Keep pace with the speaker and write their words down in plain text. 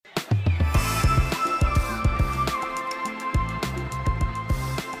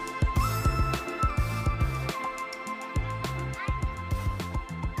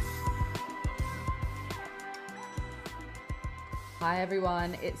Hi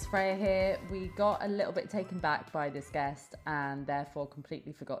everyone, it's Freya here. We got a little bit taken back by this guest and therefore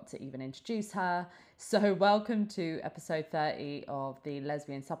completely forgot to even introduce her. So welcome to episode 30 of the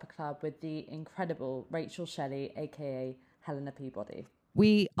Lesbian Supper Club with the incredible Rachel Shelley, aka Helena Peabody.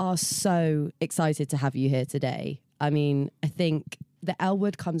 We are so excited to have you here today. I mean, I think the L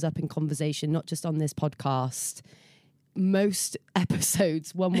word comes up in conversation, not just on this podcast, most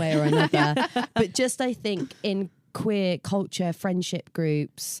episodes, one way or another, but just I think in queer culture, friendship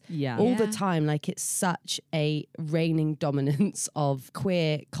groups, all the time. Like, it's such a reigning dominance of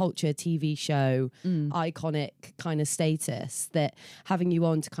queer culture, TV show, iconic kind of status, that having you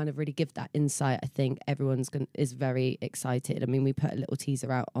on to kind of really give that insight, I think everyone's is very excited. I mean, we put a little teaser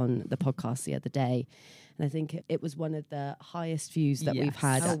out on the podcast the other day, and I think it was one of the highest views that we've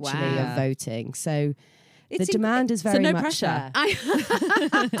had of voting. So the demand is very so no much pressure.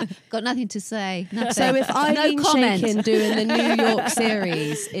 there. Got nothing to say. Nothing. So if Eileen Shakin doing the New York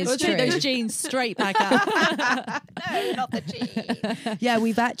series is true, take those jeans straight back up. No, not the jeans. Yeah,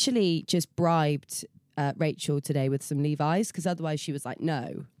 we've actually just bribed Rachel today with some Levi's, because otherwise she was like,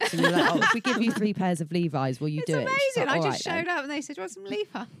 no. So we were like, if we give you 3 pairs of Levi's, will you do it? It's amazing. Like, I just showed up and they said, "Do you want some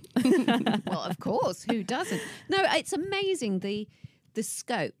Levi?" Well, of course. Who doesn't? No, it's amazing the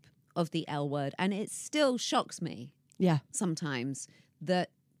scope of the L word, and it still shocks me sometimes that,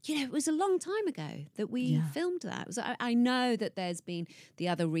 you know, it was a long time ago that we filmed that. I know that there's been the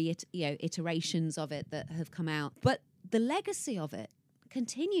other iterations of it that have come out, but the legacy of it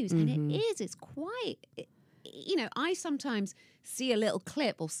continues, and it's quite, you know, I sometimes see a little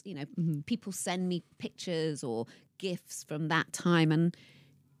clip or, you know, people send me pictures or GIFs from that time, and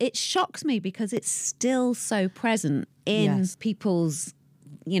it shocks me because it's still so present in people's,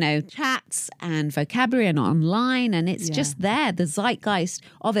 you know, chats and vocabulary and online, and it's just there, the zeitgeist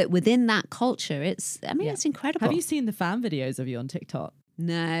of it within that culture. It's incredible. Have you seen the fan videos of you on TikTok?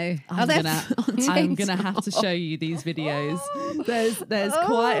 No. I'm gonna have to show you these videos. There's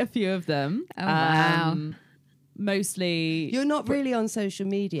quite a few of them. Oh, wow. Mostly, you're not really on social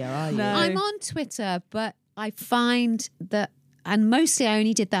media, are you? No. I'm on Twitter, but I find that, and mostly I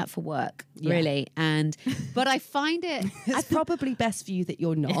only did that for work, really. But I find it's probably best for you that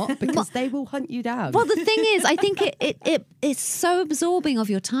you're not, because they will hunt you down. Well, the thing is, I think it's so absorbing of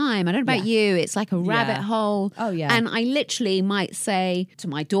your time. I don't know about you. It's like a rabbit hole. Oh, yeah. And I literally might say to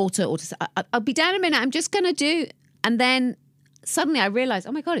my daughter, or to I'll be down in a minute, I'm just going to do, and then suddenly I realize,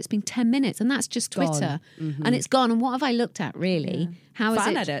 oh my God, it's been 10 minutes and that's just Twitter and it's gone. And what have I looked at, really? How is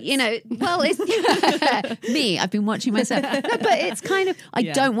Fan it? edits. You know, well, it's me. I've been watching myself. No, but it's kind of, I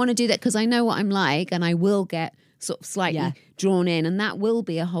don't want to do that because I know what I'm like, and I will get sort of slightly drawn in, and that will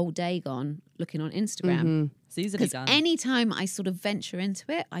be a whole day gone looking on Instagram. It's easily done. Anytime I sort of venture into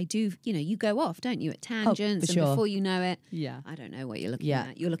it, I do, you know, you go off, don't you, at tangents, and before you know it, I don't know what you're looking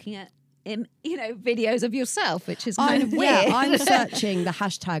at. You're looking at, you know, videos of yourself, which is kind of weird. Yeah, I'm searching the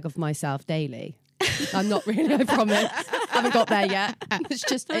hashtag of myself daily. I'm not really, I promise. I haven't got there yet.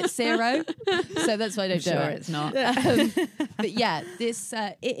 It's 0. So that's why I don't do it. It's not. But yeah, this,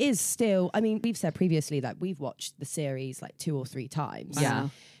 it is still, I mean, we've said previously that we've watched the series like 2 or 3 times. Yeah.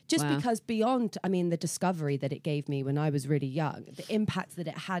 Just because beyond, I mean, the discovery that it gave me when I was really young, the impact that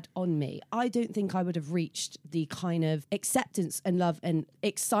it had on me, I don't think I would have reached the kind of acceptance and love and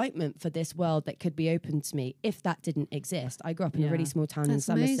excitement for this world that could be open to me if that didn't exist. I grew up in a really small town in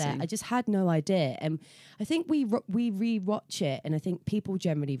Somerset. Amazing. I just had no idea. And I think we re-watch it, and I think people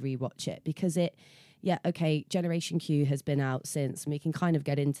generally re-watch it because it, Generation Q has been out since, and we can kind of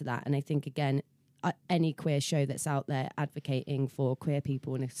get into that. And I think, again, any queer show that's out there advocating for queer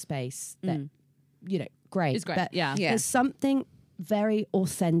people in a space that, you know, great. It's great, But there's something very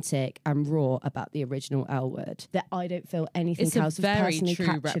authentic and raw about the original L word that I don't feel anything else It's a very personally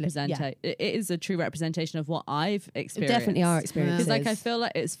true representation. It is a true representation of what I've experienced. Definitely our experiences. Because, like, I feel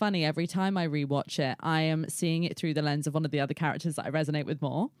like it's funny every time I rewatch it, I am seeing it through the lens of one of the other characters that I resonate with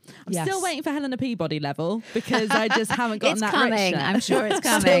more. I'm still waiting for Helena Peabody level because I just haven't gotten It's that coming. rich. I'm sure it's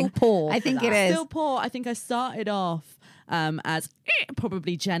coming. Still poor. I think it is. Still poor. I think I started off as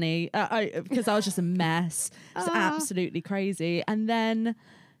probably Jenny because I was just a mess, just absolutely crazy, and then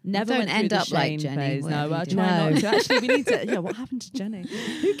never Don't went end through the up like shame Jenny, phase. whatever No, I'll you try do. not to. Actually, we need to. Yeah, what happened to Jenny?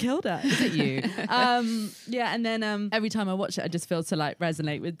 Who killed her? Is it you? And then every time I watch it, I just feel to like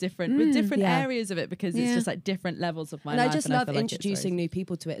resonate with different areas of it because it's just like different levels of my life. And I just love feel like introducing new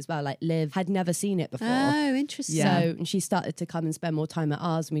people to it as well. Like Liv had never seen it before. Oh, interesting. So, and she started to come and spend more time at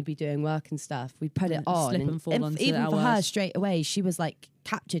ours, and we'd be doing work and stuff. We'd put it on, slip and fall onto even our for her words. straight away, she was like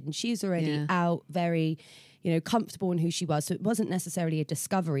captured, and she's already out very, comfortable in who she was. So it wasn't necessarily a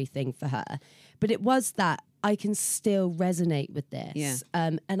discovery thing for her, but it was that I can still resonate with this. Yeah.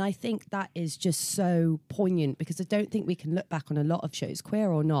 And I think that is just so poignant, because I don't think we can look back on a lot of shows,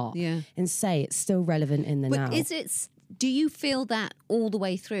 queer or not, and say it's still relevant in the now. Do you feel that all the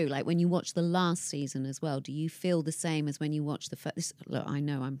way through? Like when you watch the last season as well, do you feel the same as when you watch the first? Look, I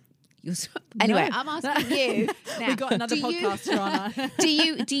know anyway, I'm asking you. Now, We've got another podcast, Joanna.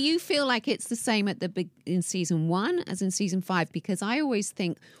 do you feel like it's the same in season 1 as in season 5? Because I always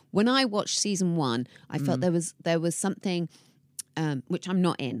think when I watched season 1, I felt there was something which I'm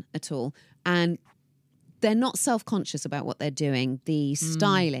not in at all, and they're not self-conscious about what they're doing. The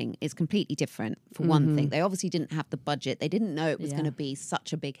styling is completely different, for one thing. They obviously didn't have the budget. They didn't know it was going to be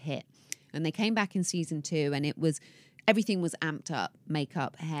such a big hit. And they came back in season 2, and everything was amped up,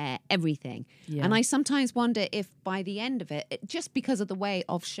 makeup, hair, everything. Yeah. And I sometimes wonder if by the end of it, just because of the way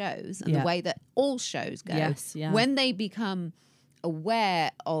of shows and the way that all shows go, when they become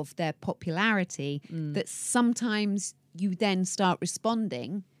aware of their popularity, that sometimes you then start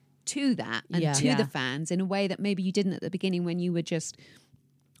responding to that and to the fans in a way that maybe you didn't at the beginning, when you were just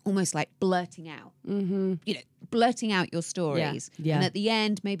almost like blurting out, blurting out your stories. Yeah. And at the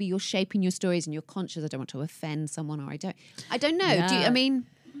end, maybe you're shaping your stories and you're conscious, I don't want to offend someone, or I don't know. Yeah.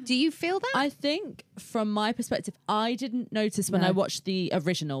 Do you feel that? I think from my perspective, I didn't notice when I watched the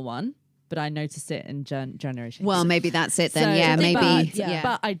original one, but I noticed it in Generation. Well, maybe that's it then. Maybe.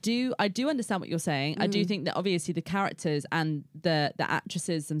 But I do understand what you're saying. I do think that obviously the characters and the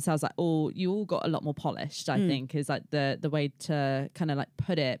actresses themselves, like you all got a lot more polished. I think is like the way to kind of like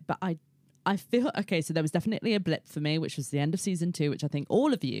put it. But I feel so there was definitely a blip for me, which was the end of season 2, which I think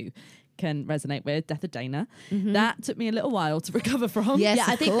all of you can resonate with, death of Dana. That took me a little while to recover from. Yes,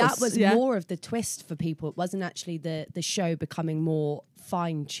 I think that was more of the twist for people. It wasn't actually the show becoming more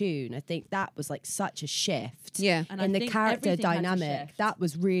fine-tuned. I think that was like such a shift in the character dynamic. That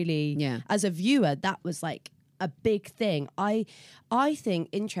was really, as a viewer, that was like a big thing. I think,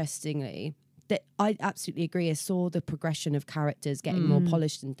 interestingly, that I absolutely agree. I saw the progression of characters getting more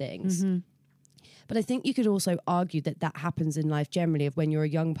polished and things. But I think you could also argue that happens in life generally, of when you're a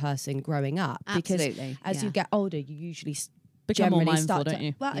young person growing up. Because as you get older, you usually become more mindful, don't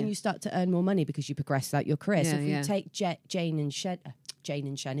you? Well, and you start to earn more money because you progress throughout your career. So if you take Shane and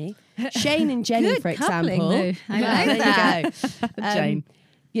Jenny, for example. I like that. There you go. Jane.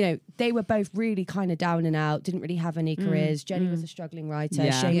 They were both really kind of down and out, didn't really have any careers. Jenny was a struggling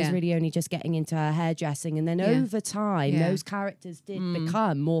writer. Shane was really only just getting into her hairdressing. And then over time, those characters did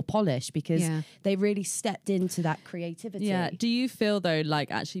become more polished because they really stepped into that creativity. Yeah. Do you feel, though,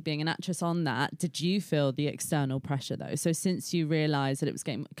 like actually being an actress on that, did you feel the external pressure, though? So since you realised that it was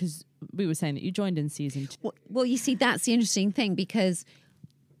getting... Because we were saying that you joined in season 2. Well, you see, that's the interesting thing, because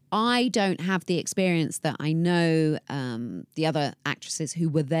I don't have the experience that I know the other actresses who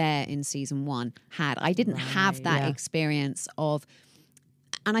were there in season 1 had. I didn't have that experience of,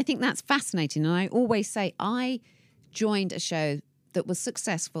 and I think that's fascinating. And I always say I joined a show that was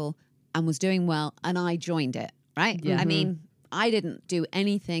successful and was doing well, and I joined it, right? Yeah. I mean, I didn't do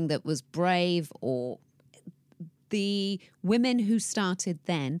anything that was brave, or the women who started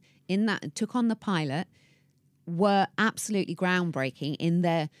then in that, took on the pilot, were absolutely groundbreaking in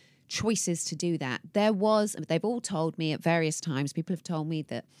their choices to do that. They've all told me at various times, people have told me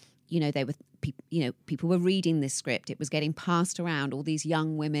that, people were reading this script. It was getting passed around, all these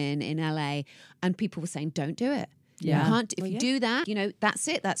young women in LA, and people were saying, don't do it. Yeah. You can't, if you do that, that's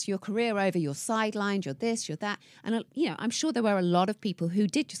it. That's your career over. You're sidelined. You're this, you're that. And, I'm sure there were a lot of people who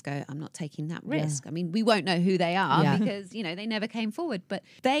did just go, I'm not taking that risk. I mean, we won't know who they are because, they never came forward. But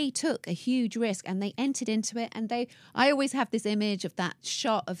they took a huge risk and they entered into it. And I always have this image of that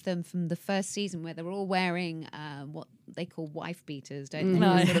shot of them from the first season where they're all wearing what they call wife beaters, don't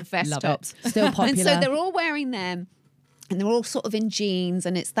they? Sort of vest tops. Still popular. And so they're all wearing them and they're all sort of in jeans,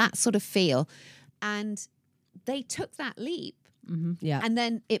 and it's that sort of feel. And they took that leap, and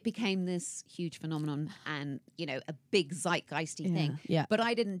then it became this huge phenomenon and, a big zeitgeisty thing. Yeah. But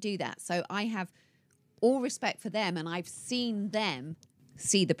I didn't do that. So I have all respect for them, and I've seen them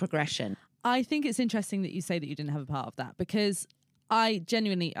see the progression. I think it's interesting that you say that you didn't have a part of that, because I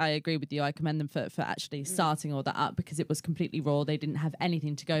agree with you. I commend them for actually starting all that up, because it was completely raw. They didn't have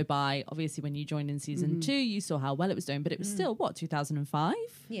anything to go by. Obviously, when you joined in season 2, you saw how well it was doing, but it was still, 2005?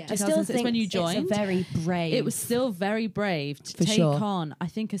 Yeah. I still think when you joined. It's very brave. It was still very brave to take on, I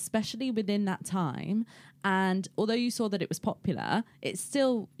think, especially within that time. And although you saw that it was popular, it's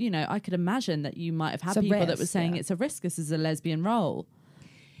still, I could imagine that you might have had people that were saying it's a risk, this is a lesbian role.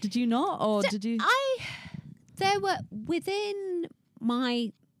 Did you not? Or did you? There were, within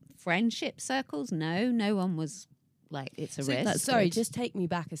my friendship circles, no one was like, it's a risk. Sorry, just take me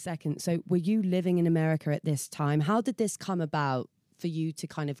back a second. So were you living in America at this time? How did this come about for you to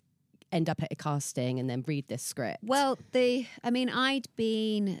kind of end up at a casting and then read this script? Well, I'd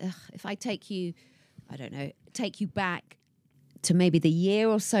been, if I take you back to maybe the year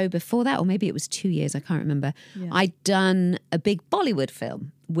or so before that, or maybe it was 2 years, I can't remember. Yeah. I'd done a big Bollywood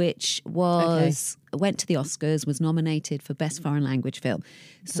film, which went to the Oscars, was nominated for Best Foreign Language Film.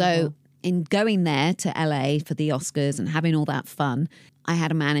 So in going there to LA for the Oscars and having all that fun, I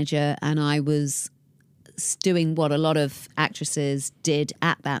had a manager and I was doing what a lot of actresses did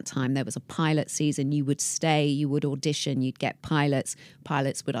at that time. There was a pilot season. You would stay, you would audition, you'd get pilots.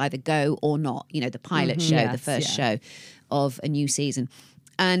 Pilots would either go or not. You know, the pilot show, the first show of a new season.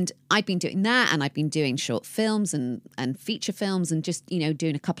 And I'd been doing that, and I'd been doing short films and feature films, and just, you know,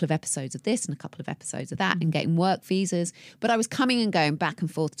 doing a couple of episodes of this and a couple of episodes of that and getting work visas. But I was coming and going back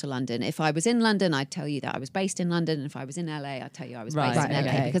and forth to London. If I was in London, I'd tell you that I was based in London. And if I was in LA, I'd tell you I was based in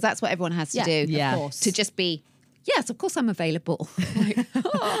LA. Because that's what everyone has to do. Yeah, of course. To just be, yes, of course I'm available.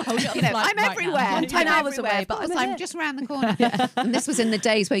 I'm everywhere. I'm 10 hours away, but I'm just around the corner. And this was in the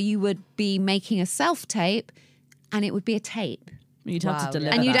days where you would be making a self-tape and it would be a tape. You'd have to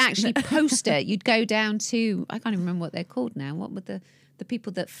deliver and you'd that. actually post it. You'd go down to, I can't even remember what they're called now. What were the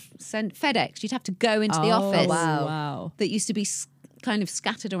people that send FedEx? You'd have to go into the office. Wow. That used to be kind of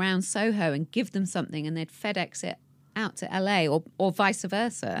scattered around Soho and give them something, and they'd FedEx it out to LA or vice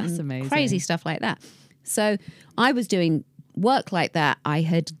versa. That's amazing. Crazy stuff like that. So I was doing work like that. I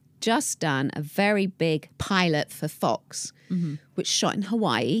had just done a very big pilot for Fox, which shot in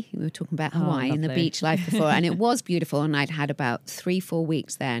Hawaii. We were talking about Hawaii and the beach life before, and it was beautiful. And I'd had about 3-4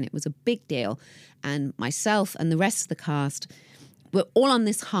 weeks there, and it was a big deal. And myself and the rest of the cast were all on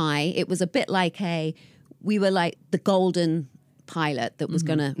this high. It was a bit like we were like the golden pilot that was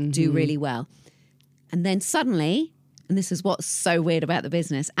going to do really well. And then suddenly, and this is what's so weird about the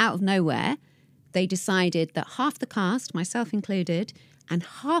business, out of nowhere, they decided that half the cast, myself included, and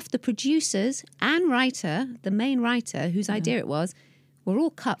half the producers and writer, the main writer whose idea it was, were all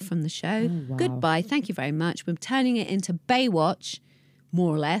cut from the show. Oh, wow. Goodbye, thank you very much. We're turning it into Baywatch,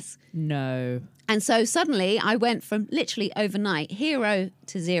 more or less. No. And so suddenly I went from literally overnight, hero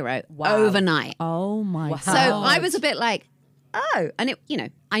to zero, overnight. Oh my God. So I was a bit like, oh, and it, you know,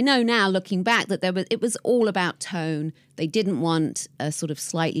 I know now looking back that it was all about tone. They didn't want a sort of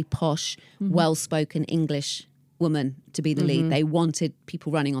slightly posh, well-spoken English woman to be the lead. They wanted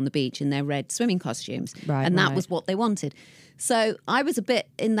people running on the beach in their red swimming costumes. And that was what they wanted. So I was a bit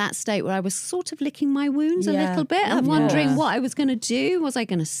in that state where I was sort of licking my wounds a little bit and wondering what I was going to do. Was I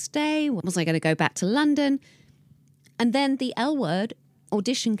going to stay? Was I going to go back to London? And then the L Word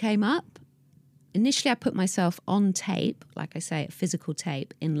audition came up. Initially, I put myself on tape, like I say, a physical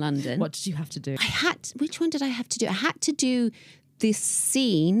tape in London. What did you have to do? Which one did I have to do? I had to do this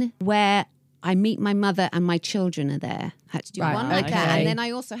scene where I meet my mother and my children are there. I had to do one like that. And then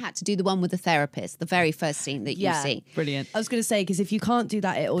I also had to do the one with the therapist, the very first scene that you see. Brilliant. I was going to say, because if you can't do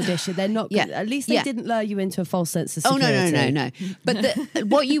that at audition, they're not gonna, at least they didn't lure you into a false sense of security. Oh, no. But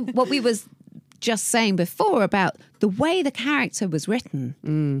what we was just saying before about the way the character was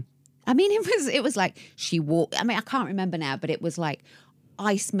written. I mean, it was like she walked. I mean, I can't remember now, but it was like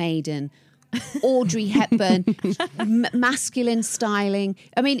Ice Maiden, Audrey Hepburn, masculine styling.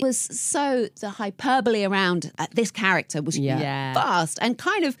 I mean, it was so the hyperbole around this character was vast and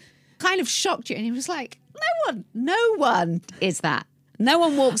kind of shocked you. And it was like, no one is that. No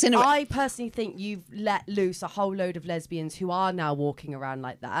one walks in. I personally think you've let loose a whole load of lesbians who are now walking around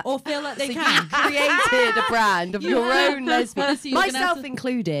like that, or feel like they so can. You've created a brand of your own lesbian, myself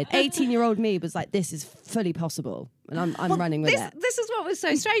included. 18-year-old me was like, "This is fully possible," and I'm running with it. This is what was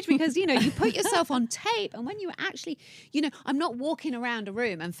so strange because you put yourself on tape, and when you actually, I'm not walking around a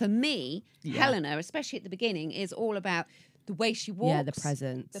room, and for me, Helena, especially at the beginning, is all about the way she walks. Yeah, the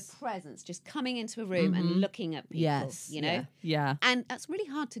presence. The presence, just coming into a room and looking at people, Yeah. And that's really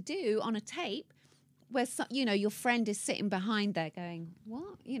hard to do on a tape where, your friend is sitting behind there going,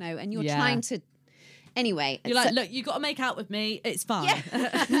 what? And you're trying to... Anyway. You're like, look, you got to make out with me. It's fine. Yeah.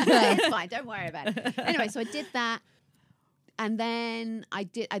 It's fine. Don't worry about it. Anyway, so I did that. And then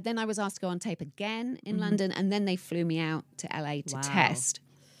I was asked to go on tape again in London. And then they flew me out to LA to test.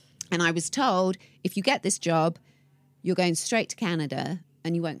 And I was told, if you get this job, you're going straight to Canada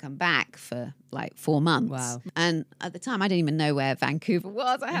and you won't come back for like 4 months. Wow. And at the time, I didn't even know where Vancouver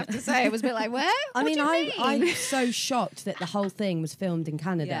was, I have to say. It was a bit like, where? I'm so shocked that the whole thing was filmed in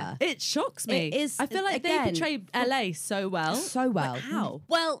Canada. Yeah. It shocks me. It is. I feel like they portrayed LA so well. So well. Like, how?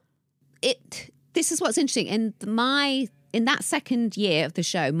 Well, this is what's interesting. In my in that second year of the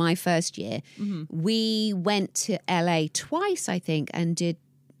show, my first year, we went to LA twice, I think, and did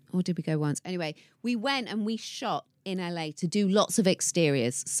we go once? Anyway, we went and we shot in LA to do lots of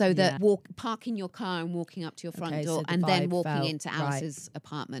exteriors, so that parking your car and walking up to your front door, and then walking into Alice's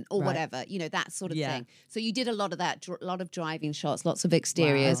apartment or whatever, that sort of thing. So you did a lot of that, a lot of driving shots, lots of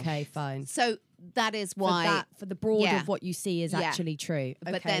exteriors. Wow. Okay, fine. So that is why for the broad of what you see is actually true.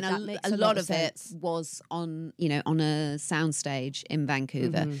 Okay, but then a lot of it was on on a soundstage in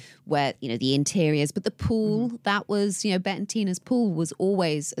Vancouver, where the interiors, but the pool that was Bet and Tina's pool was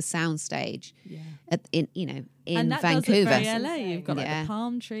always a soundstage. In and that Vancouver. Does look very LA. You've got like the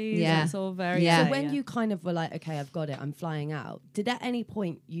palm trees. Yeah. It's all very. So when you kind of were like, okay, I've got it, I'm flying out. Did at any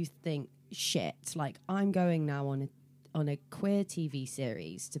point you think, shit, like I'm going now on a queer TV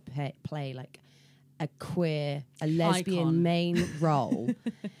series to play like a lesbian main role,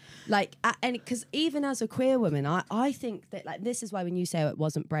 and because even as a queer woman, I think that like this is why when you say it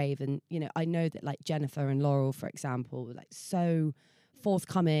wasn't brave, and I know that like Jennifer and Laurel, for example, were like so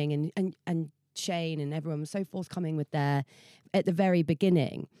forthcoming, and Shane and everyone was so forthcoming with their at the very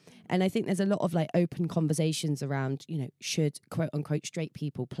beginning. And I think there's a lot of like open conversations around, should quote unquote straight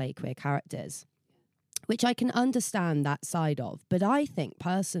people play queer characters, which I can understand that side of. But I think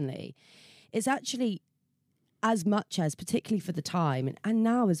personally, it's actually as much as, particularly for the time and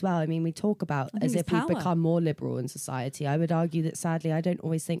now as well, I mean, we talk about as if we've become more liberal in society. I would argue that sadly, I don't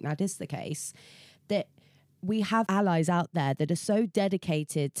always think that is the case, that we have allies out there that are so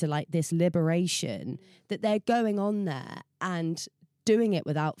dedicated to like this liberation that they're going on there and doing it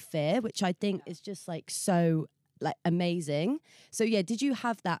without fear, which I think is just like so like amazing. So yeah, did you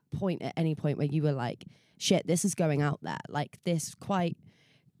have that point at any point where you were like, shit, this is going out there, like this quite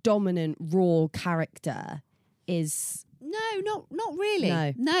dominant raw character is not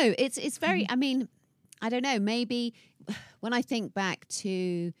really. No, it's very I mean, I don't know, maybe when I think back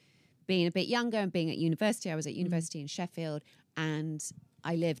to being a bit younger and being at university, I was at university in Sheffield, and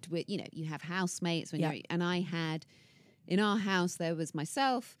I lived with, you have housemates when and I had, in our house, there was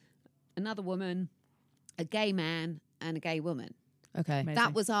myself, another woman, a gay man, and a gay woman. Okay. Amazing.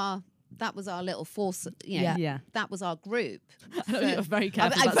 That was our little force, that was our group. You were very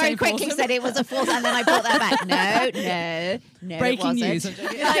careful. I very quickly said it was a force, and then I brought that back. No, breaking news.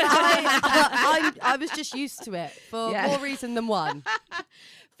 I was just used to it for more reason than one.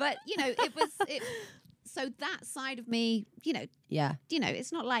 But it was so that side of me,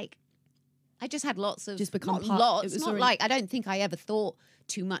 it's not like I just had lots of just become like I don't think I ever thought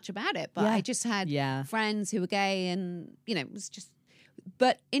too much about it, but I just had friends who were gay, and it was just.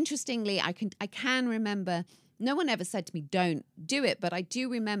 But interestingly, I can remember no one ever said to me don't do it, but I do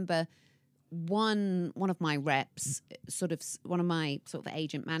remember one of my reps, one of my sort of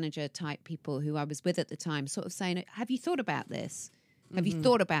agent manager type people who I was with at the time, sort of saying, "Have you thought about this? Have you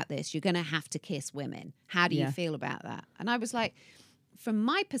thought about this? You're going to have to kiss women. How do you feel about that?" And I was like, from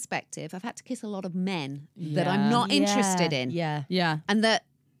my perspective, I've had to kiss a lot of men that I'm not interested in. Yeah. And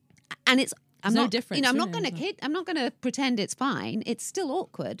it's I'm no not difference. I'm not going to I'm not going to pretend it's fine. It's still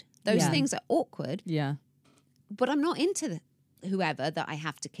awkward. Those things are awkward. Yeah. But I'm not into whoever that I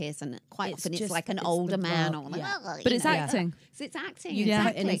have to kiss, and quite often it's like an older man or like, but it's acting. So it's acting. Yeah.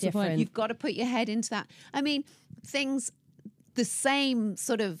 Exactly. You've got to put your head into that. I mean, the same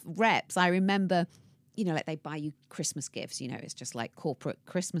sort of reps. I remember, like they buy you Christmas gifts. It's just like corporate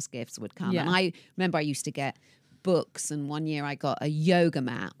Christmas gifts would come. Yeah. And I remember I used to get books, and one year I got a yoga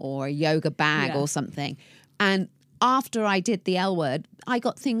mat or a yoga bag or something. And after I did the L word, I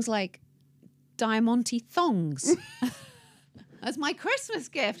got things like Diamante thongs as my Christmas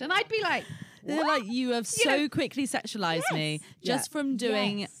gift. And I'd be like, they're like, you have so quickly sexualized me just from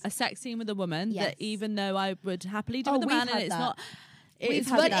doing a sex scene with a woman that even though I would happily do with a man, and it's not. It's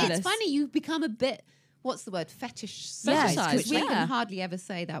funny, you become a bit. What's the word? Fetishized. Which we can hardly ever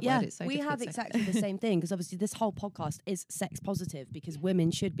say that word. It's so we have exactly the same thing, because obviously this whole podcast is sex positive, because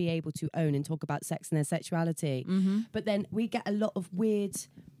women should be able to own and talk about sex and their sexuality. But then we get a lot of weird,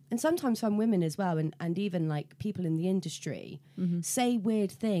 and sometimes from women as well, and even like people in the industry say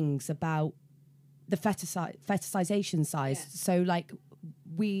weird things about the fetishization side. So like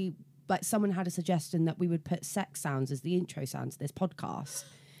someone had a suggestion that we would put sex sounds as the intro sound to this podcast.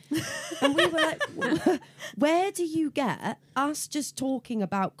 And we were like, where do you get us just talking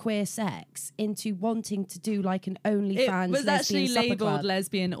about queer sex into wanting to do like an OnlyFans? It was actually labelled club?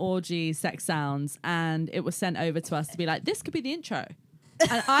 lesbian orgy sex sounds, and it was sent over to us to be like, this could be the intro.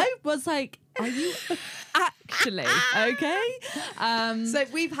 And I was like, are you actually okay? So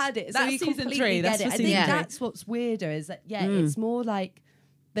we've had it. That's so we season 3. Get That's it. for I season think 3. that's what's weirder is that it's more like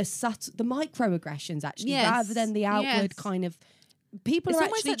the microaggressions actually, Yes. rather than the outward Yes. kind of. People It's are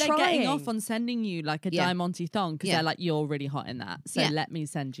almost actually like they're trying. getting off on sending you like a Diamante thong because they're like, you're really hot in that. So let me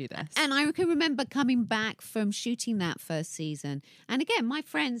send you this. And I can remember coming back from shooting that first season. And again, my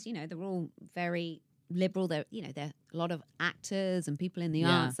friends, you know, they're all very liberal. They're a lot of actors and people in the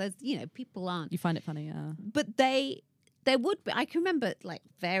arts. There's, people aren't. You find it funny, yeah. But there would be, I can remember like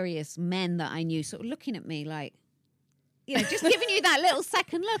various men that I knew sort of looking at me like, just giving you that little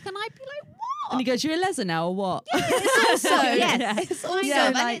second look. And I'd be like, what? And he goes, you're a leser now or what? It's also, it's also, Yeah,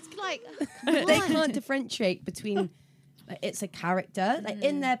 and it's like, They can't differentiate between it's a character. Like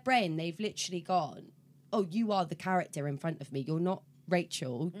in their brain, they've literally gone, "Oh, you are the character in front of me. You're not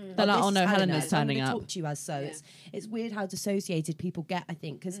Rachel." They're like, this "Oh is no, Helena. Helena's So I'm turning gonna up." Talk to you as so. It's weird how dissociated people get. I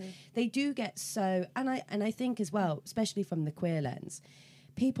think because they do get so, and I think as well, especially from the queer lens.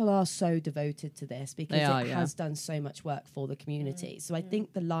 People are so devoted to this because it has done so much work for the community. So I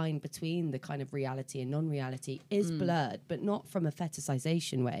think the line between the kind of reality and non-reality is blurred, but not from a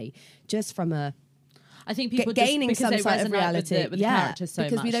fetishization way, just from a I think people gaining just, some they sort of resonate reality. with the characters so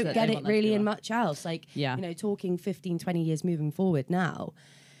because much we don't that get they it want them to really do in it. much else. Like, talking 15, 20 years moving forward now,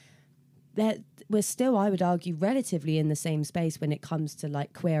 that we're still, I would argue, relatively in the same space when it comes to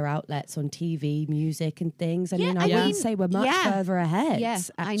like queer outlets on TV, music and things. I mean, I wouldn't say we're much further ahead. Yeah,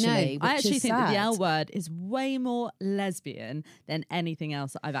 I know. Actually, I actually think that the sad. L word is way more lesbian than anything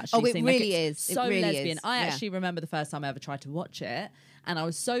else that I've actually it seen. really it's is. so It really lesbian. is. I Yeah. actually remember the first time I ever tried to watch it, and I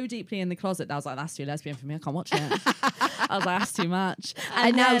was so deeply in the closet that I was like, that's too lesbian for me. I can't watch it. I was like, that's too much.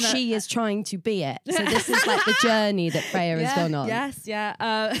 And now then, she is trying to be it. So this is like the journey that Freya has gone on. Yes,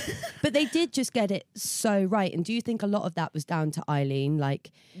 But they did just get it so right. And do you think a lot of that was down to Eileen?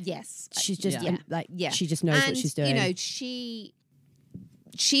 Like, yes. she's just Yeah. she just knows what she's doing. You know,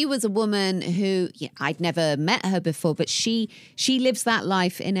 she was a woman who I'd never met her before, but she lives that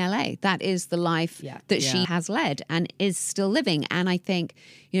life in LA. That is the life that she has led and is still living. And I think,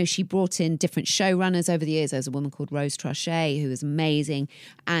 she brought in different showrunners over the years. There's a woman called Rose Trochet who is amazing.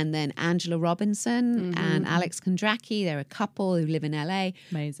 And then Angela Robinson and Alex Kondracki. They're a couple who live in LA.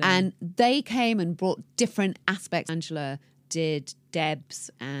 Amazing. And they came and brought different aspects. Angela did Debs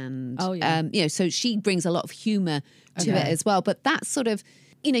and, so she brings a lot of humour to it as well. But that's sort of,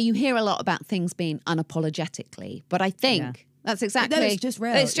 you hear a lot about things being unapologetically, but I think that's exactly. No, it's just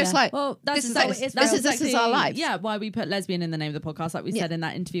real. It's just like, well, this is exactly, our life. Yeah, why we put lesbian in the name of the podcast, like we said in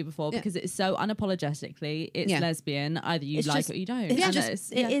that interview before, because it's so unapologetically, it's lesbian. Either you like it or you don't.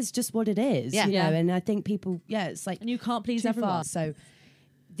 It is just what it is. Yeah. And I think people, it's like, and you can't please too everyone. far. So,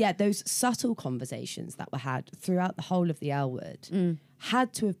 those subtle conversations that were had throughout the whole of the L Word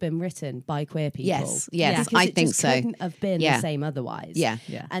had to have been written by queer people. Yes, because I it think just so. couldn't have been the same otherwise. Yeah.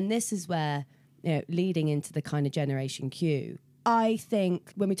 And this is where, leading into the kind of Generation Q, I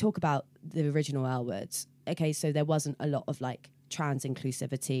think when we talk about the original L Words, okay, so there wasn't a lot of like trans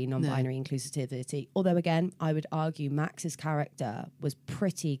inclusivity, non-binary inclusivity. Although again, I would argue Max's character was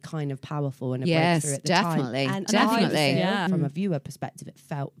pretty kind of powerful and a breakthrough at the definitely, time. And definitely. I feel, from a viewer perspective, it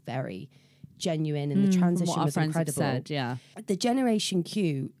felt very genuine and the transition was incredible. The Generation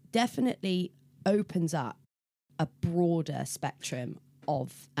Q definitely opens up a broader spectrum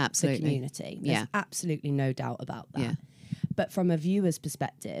of the community. There's absolutely no doubt about that. Yeah. But from a viewer's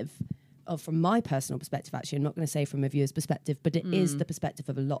perspective, or from my personal perspective, actually, I'm not going to say from a viewer's perspective, but it is the perspective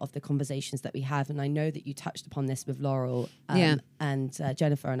of a lot of the conversations that we have. And I know that you touched upon this with Laurel and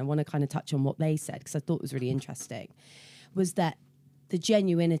Jennifer, and I want to kind of touch on what they said because I thought it was really interesting, was that the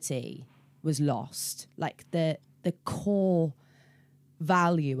genuinity was lost. Like the core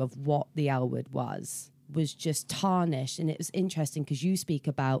value of what the L Word was just tarnished. And it was interesting because you speak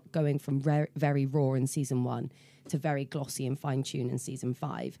about going from very raw in season 1 to very glossy and fine-tuned in season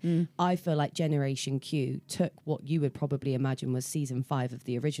 5. I feel like Generation Q took what you would probably imagine was season 5 of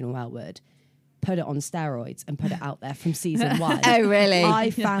the original L Word, put it on steroids and put it out there from season 1. Oh, really? I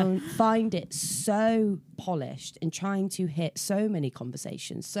find it so polished and trying to hit so many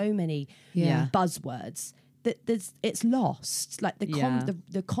conversations, so many buzzwords that it's lost. Like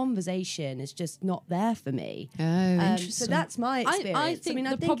the conversation is just not there for me. Oh, interesting. So that's my experience. I think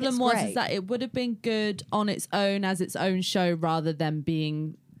the problem was that it would have been good on its own as its own show rather than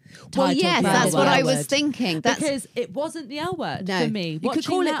being well, yes, that's what I was thinking. Because it wasn't the L Word for me. You could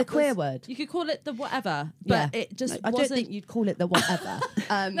call it the queer word. You could call it the whatever, but it just I don't think you'd call it the whatever.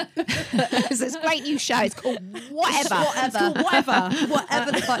 It's this great new show. It's called Whatever. It's called whatever.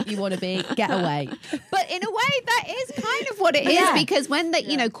 Whatever the fuck you want to be, get away. But in a way, that is kind of what it is because when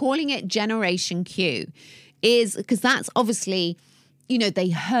calling it Generation Q is because that's obviously, they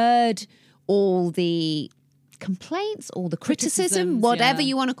heard all the complaints, all the criticism, whatever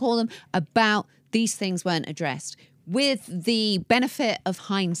you want to call them, about these things weren't addressed. With the benefit of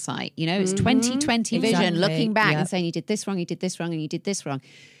hindsight, it's 2020 vision, looking back and saying you did this wrong, you did this wrong, and you did this wrong.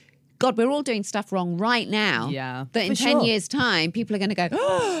 God, we're all doing stuff wrong right now. Yeah, that in 10 years' time, people are going to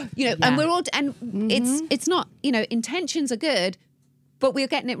go, and we're all, and it's not, intentions are good, but we're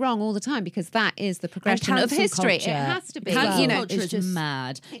getting it wrong all the time because that is the progression of history. Culture. It has to be. Cancel culture is just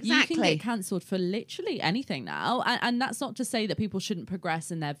mad. Exactly. You can get cancelled for literally anything now. And that's not to say that people shouldn't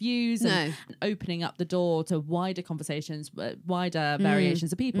progress in their views and opening up the door to wider conversations, wider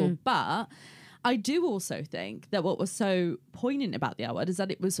variations of people. But I do also think that what was so poignant about the L Word is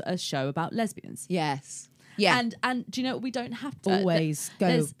that it was a show about lesbians. Yes. Yeah. And do you know, we don't have to always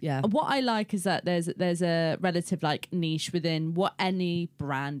go. Yeah. What I like is that there's a relative niche within what any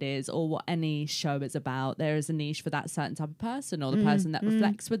brand is or what any show is about. There is a niche for that certain type of person or the person that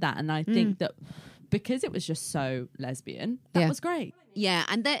reflects with that. And I think that because it was just so lesbian, that was great. Yeah.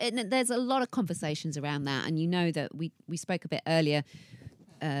 And there's a lot of conversations around that. And that we spoke a bit earlier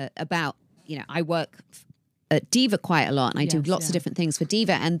about, I work at Diva quite a lot and I do lots of different things for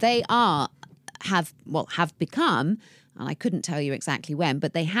Diva, and they have become, and I couldn't tell you exactly when,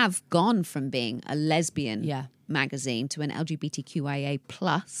 but they have gone from being a lesbian magazine to an LGBTQIA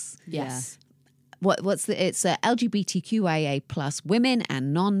plus. Yes. It's LGBTQIA plus women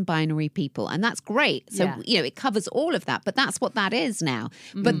and non-binary people, and that's great. So it covers all of that, but that's what that is now.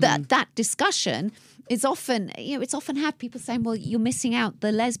 But that discussion is often, it's often had people saying, well, you're missing out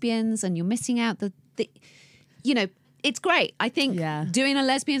the lesbians and you're missing out the it's great. I think doing a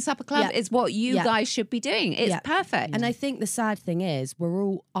lesbian supper club is what you guys should be doing. It's perfect. And I think the sad thing is we're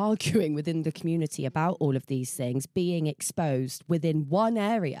all arguing within the community about all of these things being exposed within one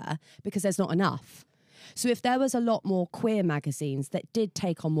area because there's not enough. So if there was a lot more queer magazines that did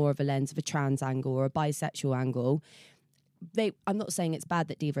take on more of a lens of a trans angle or a bisexual angle, I'm not saying it's bad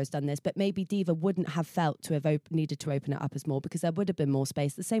that Diva has done this, but maybe Diva wouldn't have felt to have needed to open it up as more because there would have been more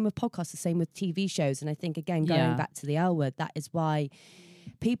space. The same with podcasts, the same with TV shows. And I think, again, going back to the L Word, that is why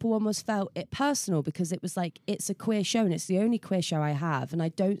people almost felt it personal because it was like, it's a queer show and it's the only queer show I have and I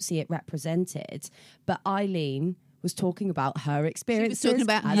don't see it represented. But Eileen was talking about her experiences. She was talking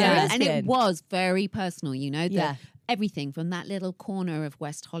about her, and it was very personal, everything from that little corner of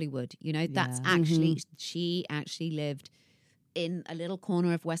West Hollywood, that's actually, she actually lived in a little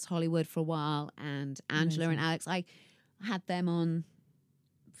corner of West Hollywood for a while, and Angela and Alex, I had them on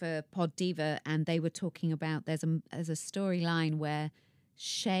for Pod Diva, and they were talking about there's a storyline where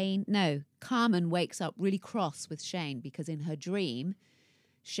Carmen wakes up really cross with Shane because in her dream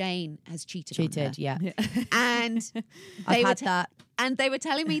Shane has cheated on her. Yeah. And I've had that. And they were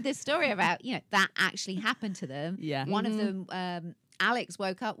telling me this story about, that actually happened to them. Yeah. One of them, Alex,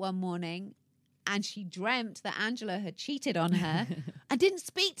 woke up one morning and she dreamt that Angela had cheated on her and didn't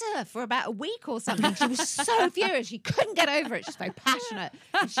speak to her for about a week or something. She was so furious. She couldn't get over it. She's very passionate.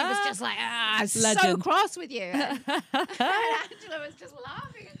 And she was just like, I'm so cross with you. And Angela was just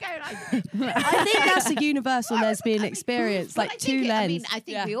laughing and going, I think that's a universal lesbian experience, like two lens. I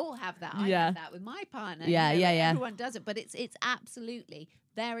think we all have that. I have that with my partner. Yeah. Everyone does it, but it's absolutely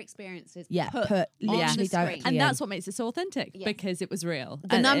their experiences put literally screen. And that's what makes it so authentic because it was real.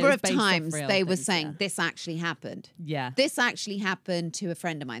 The number of times they were saying, this actually happened. Yeah. This actually happened to a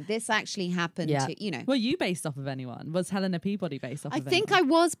friend of mine. This actually happened to, Were you based off of anyone? Was Helena Peabody based off of anyone? I think I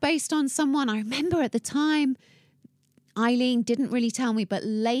was based on someone. I remember at the time, Eileen didn't really tell me, but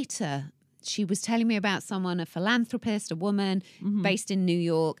later she was telling me about someone, a philanthropist, a woman based in New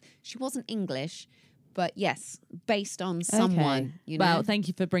York. She wasn't English. But yes, based on someone, Well, thank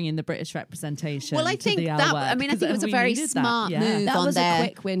you for bringing the British representation. Well, I think to the that. I think it was a very smart move. That on was there. a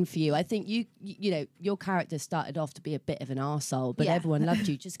quick win for you. I think your character started off to be a bit of an arsehole, but everyone loved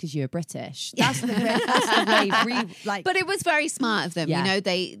you just because you were British. That's the way. But it was very smart of them.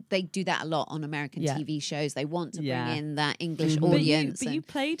 They do that a lot on American TV shows. They want to bring in that English audience. But you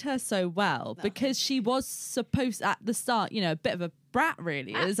played her so well because she was supposed at the start, a bit of a brat,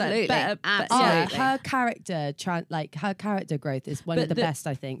 really. Absolutely. Her character, her character growth is one of the best,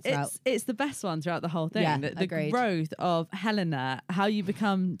 I think. It's the best one throughout the whole thing. Yeah, the growth of Helena, how you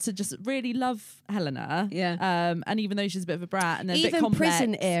become to just really love Helena. Yeah. And even though she's a bit of a brat and a bit even complex.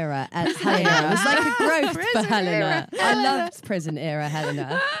 prison era Helena was like a growth for Helena. I loved prison era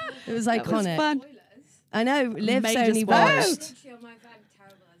Helena. It was iconic. Was fun. I know. Liv's only watched.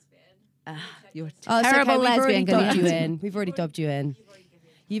 You're a terrible lesbian. We've already dobbed you in.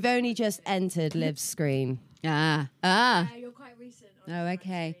 You've only just entered Liv's screen. You're quite recent. Oh,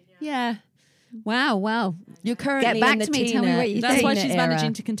 okay. Yeah. Wow. Well, You're currently get back in the to me. Tina, Tell me what you That's think. why Tina she's era.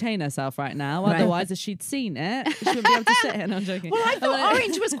 managing to contain herself right now. Right. Otherwise, if she'd seen it, she wouldn't be able to sit here. No, I'm joking. Well, I thought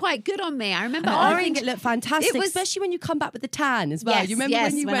orange was quite good on me. I remember I orange. think it looked fantastic, It was- especially when you come back with the tan as well. Yes, You remember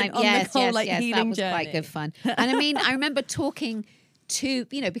yes, when you went on yes, the whole yes, healing that was journey? quite good fun. And I mean, I remember talking to,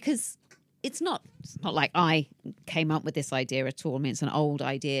 because it's not like I came up with this idea at all. I mean, it's an old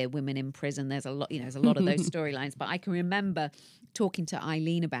idea, women in prison. There's a lot, there's a lot of those storylines. But I can remember talking to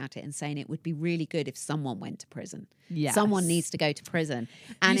Eileen about it and saying it would be really good if someone went to prison. Yes. Someone needs to go to prison.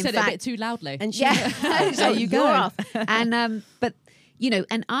 And You said in fact, it a bit too loudly. And she, yeah, there you go. you're off. And but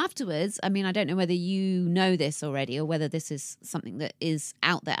and afterwards, I mean, I don't know whether you know this already or whether this is something that is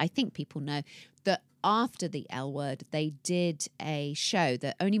out there. I think people know that after the L Word, they did a show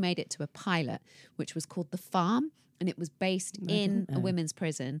that only made it to a pilot, which was called The Farm. And it was based in a women's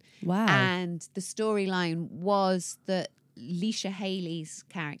prison. Wow. And the storyline was that Leisha Haley's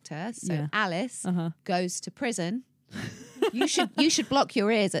character, so Alice, goes to prison. You should block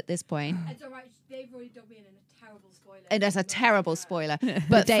your ears at this point. It's all right. They've already done me in a terrible spoiler. And that's a terrible spoiler.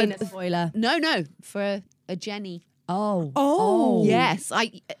 But Dana spoiler. No, for a Jenny. Oh. Yes,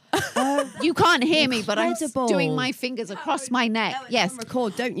 you can't hear me, but I'm Incredible. doing my fingers across my neck. Yes.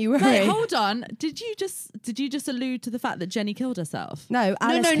 Record, don't you worry. Wait, hold on. Did you just allude to the fact that Jenny killed herself? No,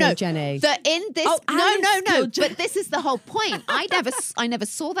 Alice killed Jenny. In this, Alice no. killed But this is the whole point. I never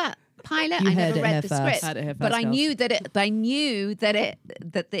saw that pilot. You I heard never it read here the first. script, Heard it here but first, I girls. knew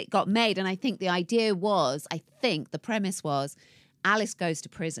that it got made. And I think the idea was, the premise was, Alice goes to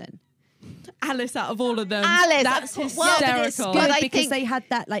prison. Alice out of all of them. Alice, That's well, hysterical. but Good, I because think- they had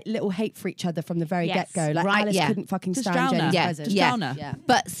that little hate for each other from the very Yes, get-go. Like right, Alice yeah. couldn't fucking Just stand drown her. Jenny's Yeah, presence. Just yeah. drown her. Yeah.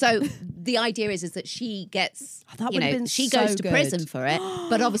 But so the idea is that she gets, that would've been she so goes to good. prison for it.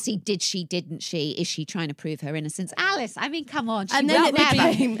 But obviously, didn't she? Is she trying to prove her innocence? Alice, I mean, come on. She And then would it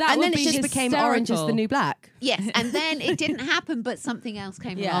never. became, That and would then it be just became Orange is the hysterical. New Black. Yes, and then it didn't happen, but something else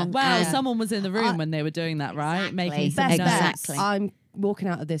came along. Well, and- someone was in the room when they were doing that, right? Exactly. Making some Best notes. Exactly. bets. I'm walking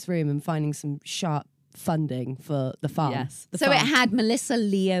out of this room and finding some sharp funding for the farm. Yes. the So farm. it had Melissa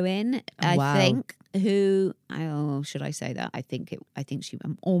Leo in, I Wow. think, who, should I say that? I think she,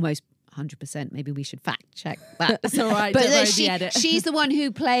 I'm almost 100%. Maybe we should fact check that. It's all right. But Don't worry, she, the edit. she's the one who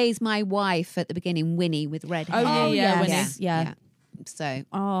plays my wife at the beginning, Winnie, with red hair. Oh, yeah, yes. Winnie. Yeah. So,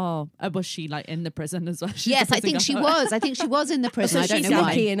 Oh, was she like in the prison as well? She's yes, the I think prison she girl. was. I think she was in the prison. So I don't she's know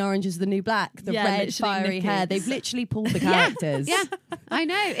Nikki why. in Orange is the New Black. The Yeah, red, literally fiery Nikki. hair. They've literally pulled the characters. Yeah, I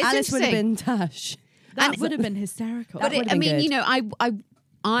know. It's Alice would have interesting. been Tash. That And- would have been hysterical. That But would've I been mean, good.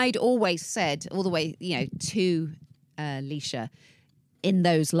 I'd always said all the way, to Leisha, in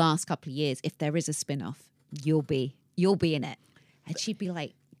those last couple of years, if there is a spin-off, you'll be in it. And she'd be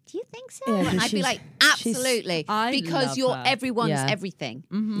like, do you think so? Yeah, And 'cause I'd be she's- like, she's- absolutely. I Because love you're her. everyone's Yeah. everything.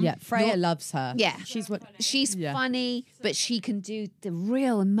 Yeah, Freya loves her. Yeah. She's what. She's Yeah. funny, but she can do the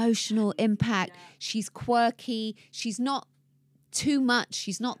real emotional impact. She's quirky. She's not too much.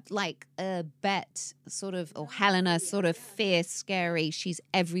 She's not like a Bet sort of, or Helena sort of fierce, scary. She's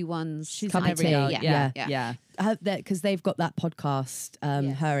everyone's She's Cup an of tea. every girl. Yeah. Yeah. Because they've got that podcast,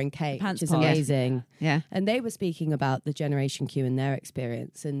 her and Kate, Pants which is Pod. amazing. Yeah. And they were speaking about the Generation Q and their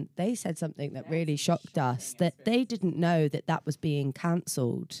experience. And they said something that really shocked us, that they didn't know that was being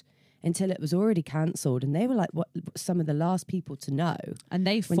cancelled until it was already cancelled. And they were like some of the last people to know. And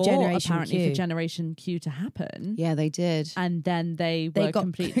they When fought Generation apparently Q. for Generation Q to happen. Yeah, they did. And then they were got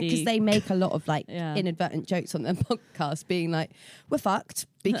completely... because they make a lot of Yeah. inadvertent jokes on their podcast, being like, "We're fucked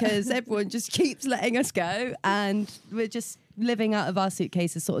because everyone just keeps letting us go, and we're just living out of our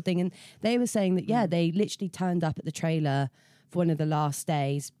suitcases," sort of thing. And they were saying that they literally turned up at the trailer for one of the last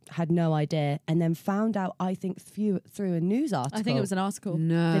days, had no idea, and then found out, I think, through a news article. I think it was an article.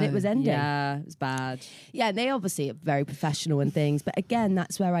 No. that it was ending. Yeah, it was bad. Yeah, and they obviously are very professional and things, but again,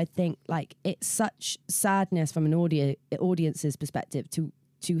 that's where I think it's such sadness from an audience's perspective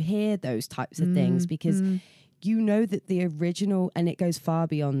to hear those types of things, because you know that the original, and it goes far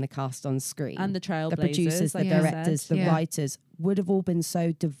beyond the cast on screen, And the trailblazers, the producers, the like you directors, said. the Yeah. writers would have all been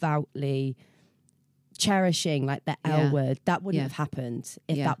so devoutly cherishing the L word. That wouldn't Yeah. have happened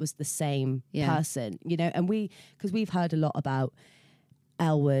if Yeah. that was the same Yeah. person, and because we've heard a lot about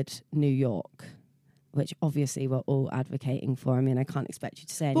L word New York, which obviously we're all advocating for. I mean, I can't expect you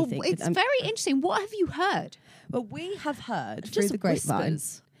to say Well, anything. it's very interesting. What have you heard? Well, we have heard through Just the grapevine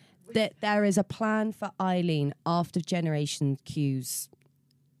whispers. that there is a plan for Eileen after Generation Q's.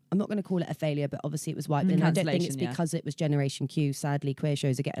 I'm not going to call it a failure, but obviously it was wiped. And I don't think it's Cancellation, yeah. because it was Generation Q. Sadly, queer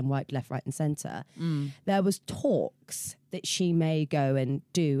shows are getting wiped left, right and centre. There was talks that she may go and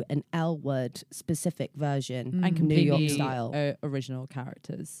do an L-word specific version And New York completely style. original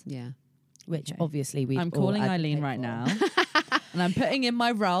characters. Yeah. which obviously we. I'm calling Eileen right now, and I'm putting in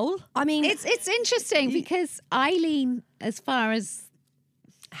my role. I mean, It's interesting because Eileen, as far as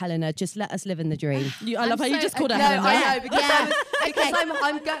Helena, just let us live in the dream. I love how you just called her No, Helena. I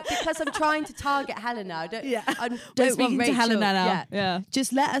know because I'm trying to target Helena. I don't. Yeah. I We're don't speaking want to Rachel. Helena now. Yeah.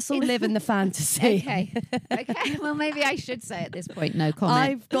 Just let us all live in the fantasy. okay. Well, maybe I should say at this point, no comment.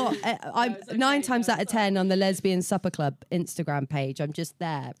 I've got. I'm 9 times out of 10 on the Lesbian Supper Club Instagram page. I'm just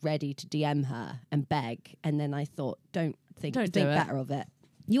there, ready to DM her and beg. And then I thought, think do it. better of it.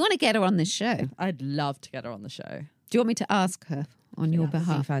 You want to get her on this show? I'd love to get her on the show. Do you want me to ask her on your That would be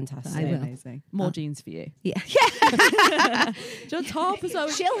behalf? fantastic. I will. Amazing. More jeans for you. Yeah. Your top as well.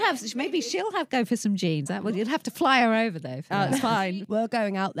 She'll have go for some jeans. You'd have to fly her over though. For that. It's fine. We're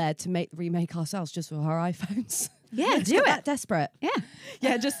going out there to make the remake ourselves just for our iPhones. Yeah, do We're it. that desperate. Yeah.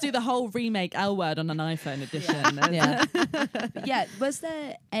 Yeah, just do the whole remake L Word on an iPhone edition. Yeah. Yeah. Was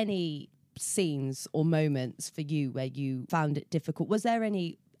there any scenes or moments for you where you found it difficult? Was there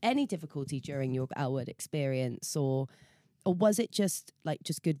any difficulty during your Elwood experience, or was it just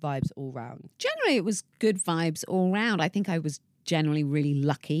good vibes all round? Generally, it was good vibes all round. I think I was generally really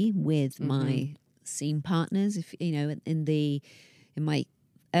lucky with my scene partners. If you know, in my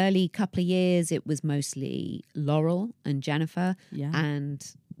early couple of years, it was mostly Laurel and Jennifer, and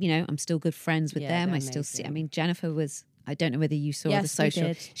I'm still good friends with them. I still see. I mean, Jennifer was. I don't know whether you saw the social. We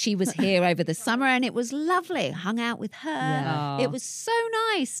did. She was here over the summer, and it was lovely. Hung out with her. Yeah. It was so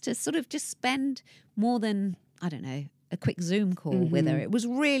nice to sort of just spend more than a quick Zoom call with her. It was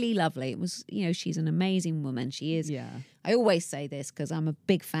really lovely. It was, she's an amazing woman. She is. Yeah. I always say this because I'm a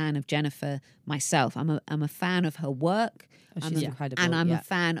big fan of Jennifer myself. I'm a fan of her work. She's incredible. And I'm a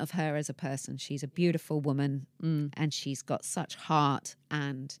fan of her as a person. She's a beautiful woman, and she's got such heart,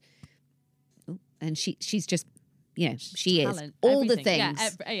 and she's just, she Talent, is all the everything.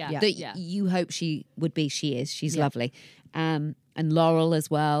 things Yeah. you hope she would be. She is. She's lovely. And Laurel as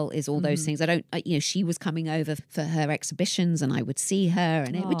well is all those things. She was coming over for her exhibitions, and I would see her,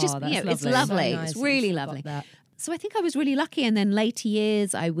 and it would just, that's it's lovely. lovely. So nice It's that really you've got lovely. that. So I think I was really lucky. And then later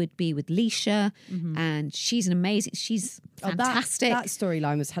years, I would be with Leisha, and she's she's fantastic. That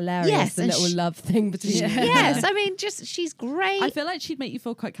storyline was hilarious. Yes, the and little love thing between them. Yes, I mean, she's great. I feel like she'd make you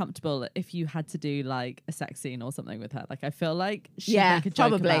feel quite comfortable if you had to do like a sex scene or something with her. Like I feel like she'd make a joke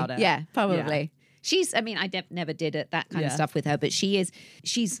probably. about it. Yeah, probably. She's. I mean, I never did that kind of stuff with her, but she's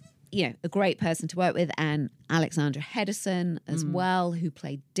a great person to work with, and Alexandra Hedison as well, who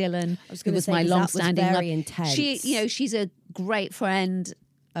played Dylan, who was my long-standing very love. intense. She's a great friend.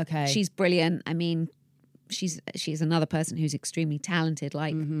 Okay. She's brilliant. I mean, she's another person who's extremely talented,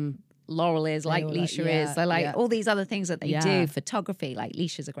 like Laurel is, like Leisha is. They're like all these other things that they do. Photography, like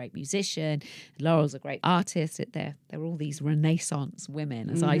Leisha's a great musician, Laurel's a great artist. They're all these Renaissance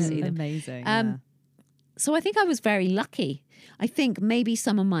women, as I see them. Amazing. So I think I was very lucky. I think maybe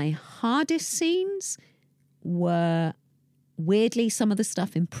some of my hardest scenes were weirdly some of the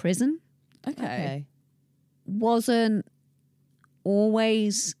stuff in prison. Okay. Wasn't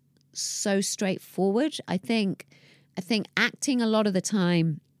always so straightforward. I think acting a lot of the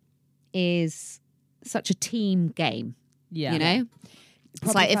time is such a team game. Yeah. You know?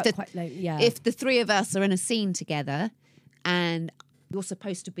 It's like if the three of us are in a scene together and you're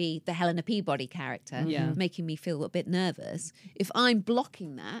supposed to be the Helena Peabody character, making me feel a bit nervous. If I'm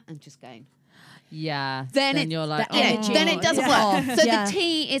blocking that and just going, then you're like, then it doesn't work. So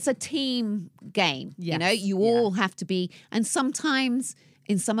it's a team game. Yes. You know, you all have to be. And sometimes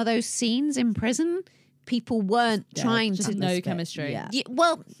in some of those scenes in prison, people weren't trying to no chemistry. Yeah,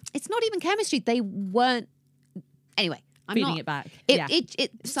 well, it's not even chemistry. They weren't. Anyway. Feeding it back.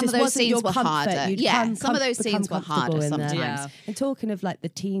 Some of those scenes were harder. Some of those scenes were harder sometimes. Yeah. And talking of like the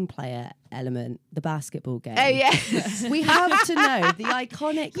team player element, the basketball game. Oh yeah, we have to know the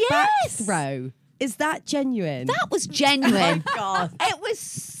iconic back throw. Is that genuine? That was genuine. Oh God, it was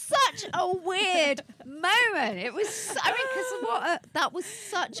such a weird moment. It was. I mean, because that was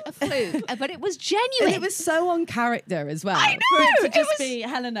such a fluke, but it was genuine. And it was so on character as well. I know. To just be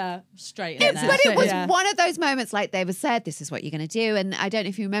Helena straight in there. But it was one of those moments, like they were said, this is what you're going to do. And I don't know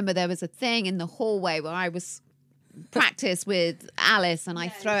if you remember, there was a thing in the hallway where I was practice with Alice, and I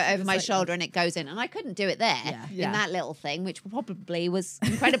throw it over my shoulder and it goes in, and I couldn't do it there in that little thing, which probably was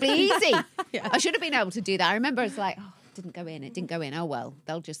incredibly easy. I should have been able to do that. I remember it's like, it didn't go in. Oh well,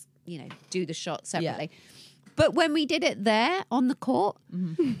 they'll just do the shot separately. But when we did it there on the court,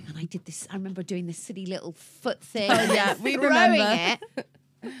 and I did this, I remember doing this silly little foot thing. We throwing remember. it.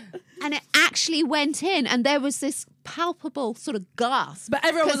 And it actually went in, and there was this palpable sort of gasp. But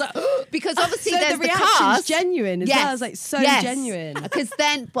everyone was like, because obviously So there's the the reaction's cast. genuine as well. It was like so genuine. Because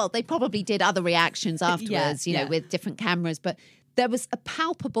then, well, they probably did other reactions afterwards, you know, with different cameras, but there was a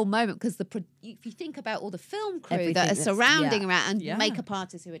palpable moment because if you think about all the film crew Everything that are that's- surrounding around and Yeah. makeup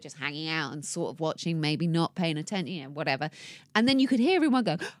artists who are just hanging out and sort of watching, maybe not paying attention, you know, whatever. And then you could hear everyone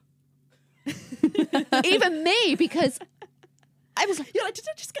go, even me, because I was like, you're like, did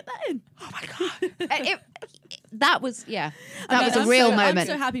I just get that in? Oh my God. that was a I'm real so, moment. I'm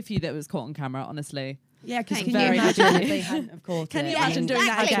so happy for you that it was caught on camera, honestly. Yeah, because Thank can you you. imagine if they hadn't have caught Can it? you imagine doing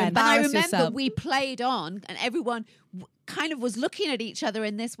that Exactly. again? And I Embarrass remember yourself. we played on and everyone kind of was looking at each other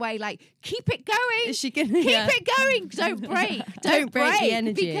in this way, like, keep it going. Is she gonna Keep it going. Don't break. Don't break the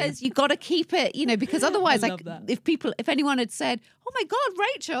energy. Because you got to keep it, you know, because otherwise, I like, love that. if anyone had said, oh my God,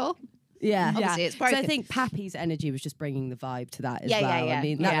 Rachel. Yeah. Obviously, it's So I broken. think Pappy's energy was just bringing the vibe to that as Yeah, well. yeah, I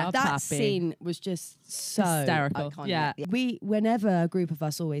mean, yeah. that Pappy. scene was just so Hysterical. iconic. Yeah. Whenever a group of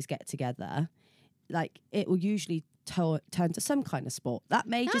us always get together, like it will usually turn to some kind of sport. That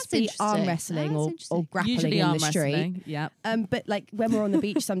may That's just be arm interesting. wrestling That's or interesting. grappling Usually in arm the street. wrestling. Yeah. But like when we're on the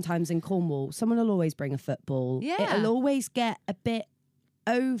beach sometimes in Cornwall, someone will always bring a football. Yeah. It'll always get a bit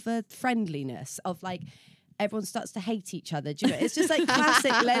over friendliness of like everyone starts to hate each other. Do you know? It's just like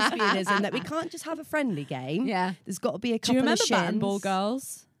classic lesbianism that we can't just have a friendly game. Yeah. There's got to be a Do couple you remember of bat and shins. ball,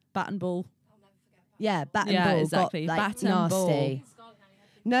 girls? Bat and ball. Yeah, bat and Yeah, ball exactly. got like Bat and ball. nasty.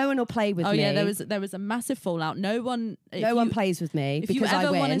 No one will play with Oh me. yeah, there was a massive fallout. No one plays with me if you because I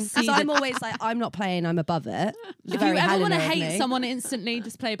ever wanna win. see So the- I'm always like, I'm not playing, I'm above it. If you ever want to hate someone instantly,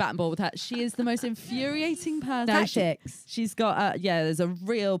 just play bat and ball with her. She is the most infuriating person. Tactics. She's got there's a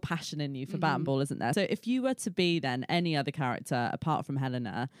real passion in you for bat and ball, isn't there? So if you were to be then any other character apart from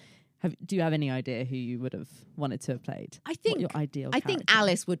Helena, do you have any idea who you would have wanted to have played? I think What your ideal I think character?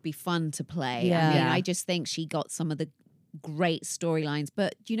 Alice would be fun to play. Yeah. I mean, Yeah. I just think she got some of the great storylines.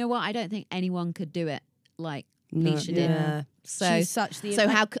 But do you know what? I don't think anyone could do it like Leisha did. Yeah. So, She's such the so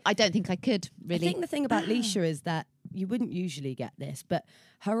how? I don't think I could really. I think the thing about Leisha is that you wouldn't usually get this, but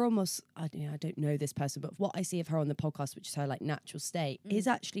her almost, I don't know this person, but what I see of her on the podcast, which is her like natural state, is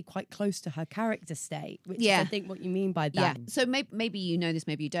actually quite close to her character state, which is I think what you mean by Yeah. that. So maybe you know this,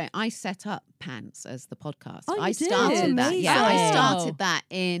 maybe you don't. I set up Pants as the podcast. Oh, you I did? started that. Yeah, Amazing. I started that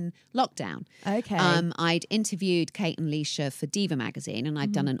in lockdown. Okay. I'd interviewed Kate and Leisha for Diva magazine, and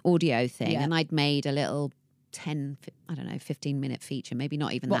I'd done an audio thing, Yeah. and I'd made a little 15-minute feature, maybe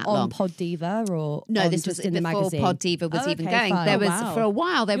not even What, that on long. Pod Diva or No, on this just was in the before magazine? Pod Diva was Oh, even okay, going. fine. There Oh, was wow. for a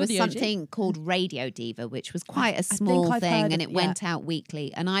while there You're was the OG. something called Radio Diva, which was quite a think small I've thing, heard and of- it went out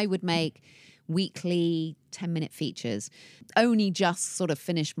weekly. And I would make weekly 10-minute features. Only just sort of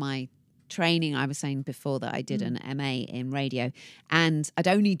finished my training. I was saying before that I did an MA in radio, and I'd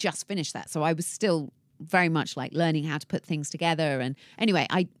only just finished that, so I was still very much like learning how to put things together. And anyway,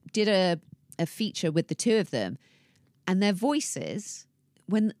 I did a feature with the two of them. And their voices,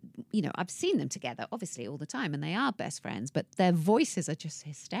 when, you know, I've seen them together, obviously, all the time, and they are best friends, but their voices are just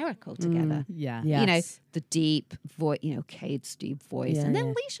hysterical together. Yeah. Yeah. You know, Yes. the deep voice, you know, Cade's deep voice. Yeah, and then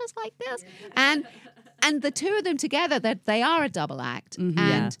yeah. Leisha's like this. And the two of them together, they are a double act. Mm-hmm.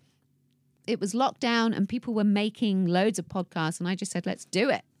 And it was lockdown, and people were making loads of podcasts, and I just said, let's do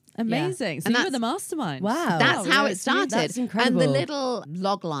it. Amazing. So And you were that's- the mastermind. Wow. That's how it started. That's And incredible. the little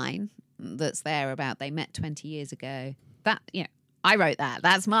log line that's there about they met 20 years ago, that, you know, I wrote that.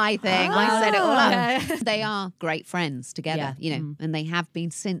 That's my thing. I set it all up. They are great friends together, Yeah. you know, and they have been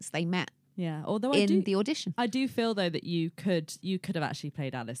since they met Yeah. Although in the audition. I do feel though that you could have actually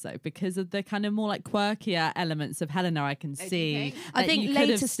played Alice though, because of the kind of more like quirkier elements of Helena. I can see. I that think you could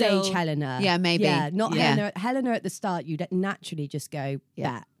later have stage still- Helena. Yeah, maybe. Yeah, not Yeah. Helena. Helena at the start, you'd naturally just go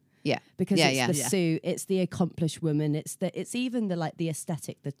that. Yeah. Because Yeah, it's yeah. the Yeah. suit, it's the accomplished woman, it's even the like the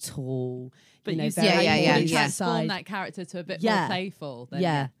aesthetic, the tall, But you know, you very Yeah, yeah, yeah, you yeah. transform side. that character to a bit Yeah. more playful. Then,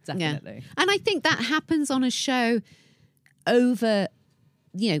 Yeah. definitely. And I think that happens on a show over,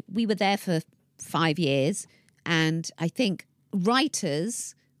 you know, we were there for 5 years, and I think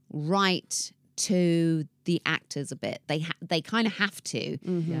writers write to the actors a bit. They kind of have to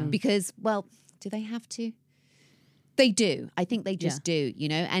because, well, do they have to? They do. I think they just do, you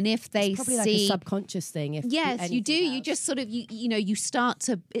know. And if they Probably see, like a subconscious thing. If yes, you do. anything You else. just sort of you know it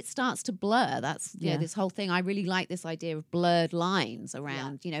starts to blur. That's you know, this whole thing. I really like this idea of blurred lines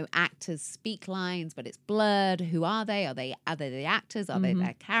around. You know, actors speak lines, but it's blurred. Who are they? Are they the actors? Are they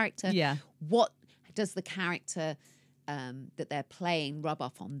their character? Yeah. What does the character that they're playing rub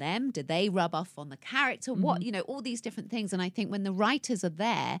off on them? Do they rub off on the character? What you know, all these different things. And I think when the writers are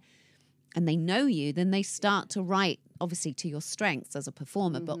there, and they know you, then they start to write, obviously, to your strengths as a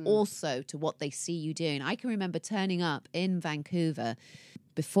performer, but also to what they see you doing. I can remember turning up in Vancouver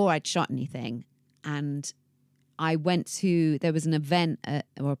before I'd shot anything, and I went to, there was an event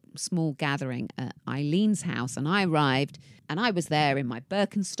or a small gathering at Eileen's house, and I arrived, and I was there in my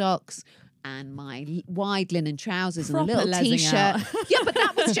Birkenstocks and my wide linen trousers and a Proper little lezzing t-shirt. out. Yeah, but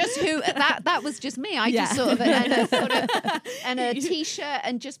that was just that was just me. I just sort of and a t-shirt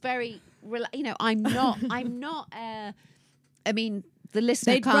and just very, I'm not. I mean, the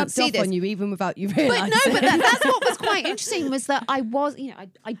listener They'd can't rubbed see off this. on you even without you realising. But that's what was quite interesting was that I was,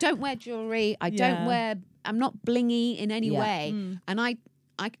 I don't wear jewelry. I'm not blingy in any way. And I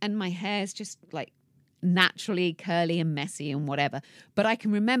and my hair's just like naturally curly and messy and whatever. But I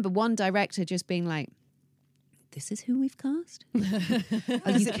can remember one director just being like, this is who we've cast?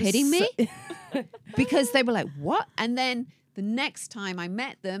 Are you kidding me? Because they were like, what? And then the next time I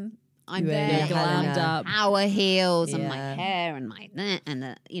met them, I'm there, glammed up, power heels and my hair and my and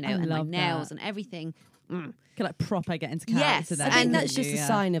the, and my love nails that. and everything. Can like proper get into Yes, character. I there, And think that's just a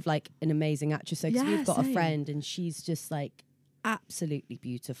sign of like an amazing actress. So 'cause we've got a same. friend and she's just like absolutely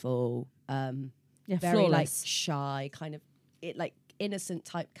beautiful. Yeah, Very like flawless. shy, kind of like innocent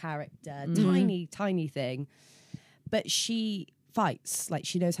type character, Mm-hmm. tiny thing. But she fights, like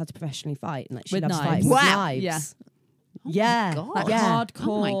she knows how to professionally fight, and like she With loves knives. fighting with Wow. knives. Yeah. Yeah, God. Like yeah. hardcore,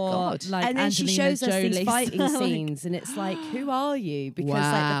 Oh my God. like And then she Angelina shows us these Jolie fighting style, like- scenes, and it's like, who are you? Because like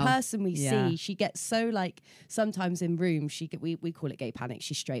Wow. the person we Yeah. see, she gets so like sometimes in rooms we call it gay panic.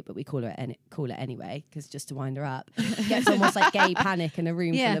 She's straight, but we call it anyway because just to wind her up, gets almost like gay panic in a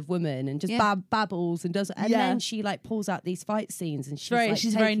room Yeah. full of women and just babbles and does. And Yeah. then she like pulls out these fight scenes and she's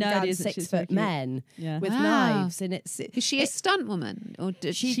she's very taking nerdy, down isn't she? She's 6 very foot cute. men Yeah. with Wow. knives, and it's Is she a stunt woman? Or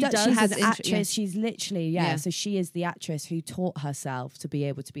does she does she's has an int- actress. yeah. She's literally Yeah. So she is the actress who taught herself to be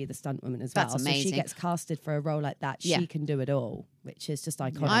able to be the stunt woman as That's well. So amazing. she gets casted for a role like that. Yeah. She can do it all, which is just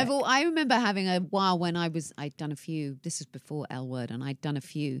iconic. I remember having a while when I'd done a few, this is before L Word, and I'd done a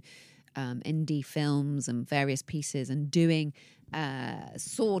few indie films and various pieces and doing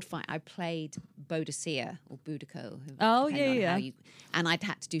sword fight. I played Boudicca or Boudico. Oh, depending on yeah. how and I'd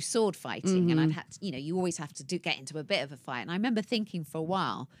had to do sword fighting, and I'd had to, you always have to get into a bit of a fight. And I remember thinking for a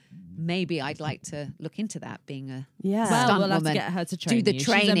while, maybe I'd like to look into that, being a Yeah. Well, stunt we'll have to woman. get her to train do the you. She's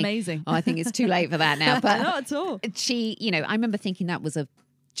training. amazing. Oh, I think it's too late for that now. But Not at all. she, I remember thinking that was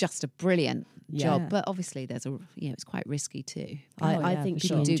just a brilliant Yeah. job, but obviously there's it's quite risky too. I yeah, think for she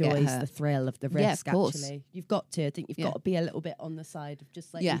sure. Do get enjoys her. the thrill of the Yeah, risk. of course. Actually, you've got to. I think you've Yeah. got to be a little bit on the side of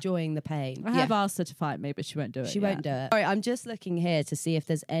just like Yeah. enjoying the pain. I have asked her to fight me, but she won't do it. She won't do it. Sorry, I'm just looking here to see if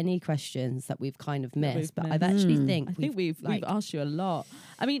there's any questions that we've kind of missed, but I missed. actually think I think we've asked you a lot.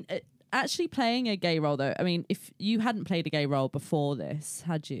 I mean, actually playing a gay role though. I mean, if you hadn't played a gay role before this,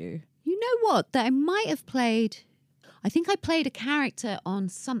 had you? You know what? That I might have played. I think I played a character on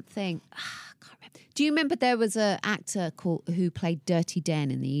something. I can't remember. Do you remember there was an actor who played Dirty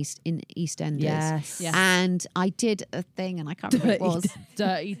Den in EastEnders? Yes. Yes. And I did a thing, and I can't remember what it was.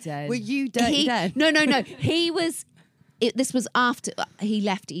 Dirty Dead. Were you dirty then? No. He was. This was after he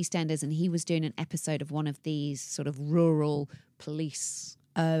left EastEnders, and he was doing an episode of one of these sort of rural police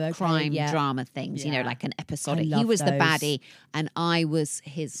crime drama things. Yeah. Like an episodic. love He was the those. baddie, and I was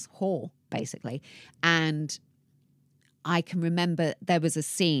his whore, basically. And I can remember there was a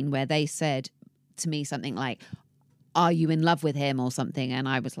scene where they said to me something like, "Are you in love with him?" or something, and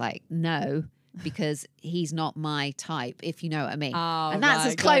I was like, "No." Because he's not my type, if you know what I mean. Oh, And that's right,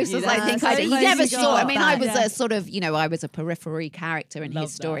 as close got as you. I That's think so I did. He close never you saw. got I mean, I that, was yeah. a sort of, I was a periphery character in Love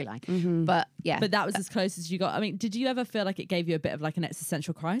his that. storyline. But yeah, But that was as close as you got. I mean, did you ever feel like it gave you a bit of like an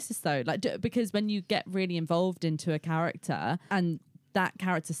existential crisis though? Like, because when you get really involved into a character and that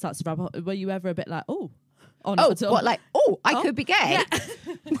character starts to rub off, were you ever a bit like, oh, not at all? what like? I could be gay.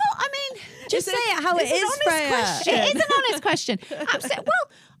 Well, I mean, Just say it how it it's an is, honest Freya. question. It is an honest question. Absolutely.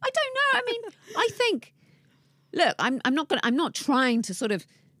 Well, I don't know. I mean, I think. Look, I'm not trying to sort of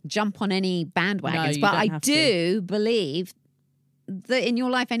jump on any bandwagons, you but don't I have to. do believe that in your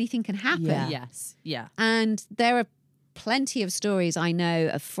life anything can happen. Yeah. Yes. Yeah. And there are plenty of stories I know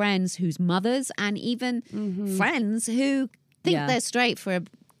of friends whose mothers and even friends who think Yeah. they're straight for a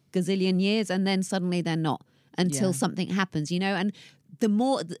gazillion years and then suddenly they're not until Yeah. something happens, And the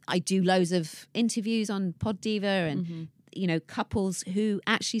more I do loads of interviews on Pod Diva and couples who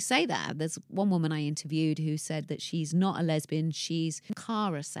actually say that. There's one woman I interviewed who said that she's not a lesbian, she's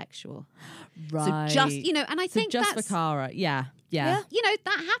carasexual. Right. So just, and I So think just that's for Cara. Yeah. Yeah.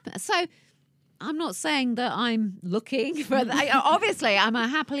 that happens. So I'm not saying that I'm looking for. Obviously, I'm a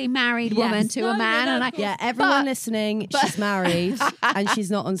happily married woman to a man, and everyone listening, she's married and she's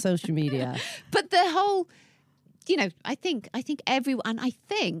not on social media. But the whole, I think everyone. I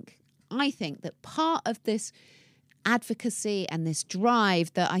think that part of this advocacy and this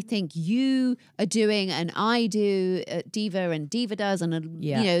drive that I think you are doing and I do, Diva and Diva does, and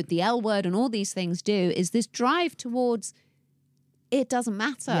the L Word and all these things do, is this drive towards. It doesn't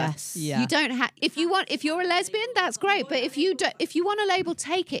matter. Yes. You don't have. If you're a lesbian, that's great. But if you want a label,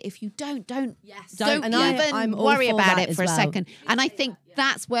 take it. If you don't. Yes. Don't And even I'm all worry for about that it for as a well. second. And I think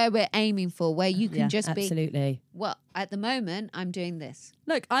that's where we're aiming for, where you can just be. Absolutely. Well, at the moment, I'm doing this.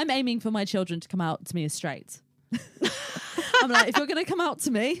 Look, I'm aiming for my children to come out to me as straight. I'm like, if you're going to come out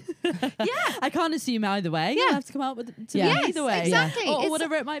to me, I can't assume either way. You have to come out to me either way, exactly. or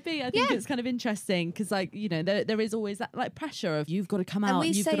whatever it might be. I think it's kind of interesting because, like, there is always that like pressure of you've got to come out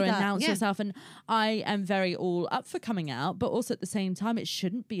and you've got to announce yourself. And I am very all up for coming out, but also at the same time, it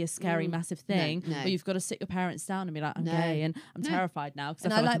shouldn't be a scary, massive thing where you've got to sit your parents down and be like, I'm gay and I'm terrified now.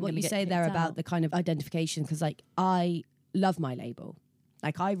 And I like what you say there about the kind of identification, because like I love my label.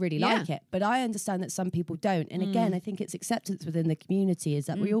 Like, I really like it, but I understand that some people don't. And again, I think it's acceptance within the community is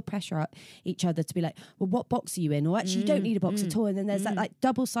that we all pressure each other to be like, well, what box are you in? Or actually, you don't need a box at all. And then there's that like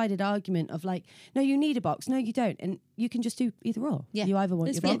double-sided argument of like, no, you need a box. No, you don't. And you can just do either or. Yeah. You either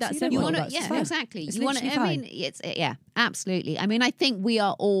want your box, you want it. Yeah, exactly. It's you want it. I mean, absolutely. I mean, I think we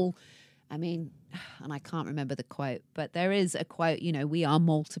are all, and I can't remember the quote, but there is a quote, we are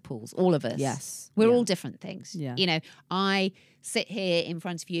multiples, all of us. Yes. We're all different things. Yeah. I sit here in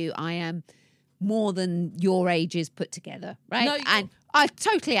front of you. I am more than your ages put together, right? No, and I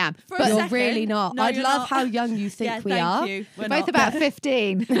totally am. But you're really not. No, I'd you're love not. how young you think we are. You. We're both about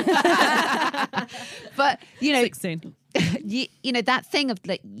 15. But, 16. that thing of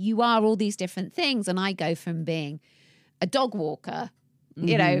like, you are all these different things. And I go from being a dog walker,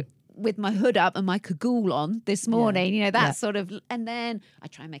 with my hood up and my cagoule on this morning, that sort of, and then I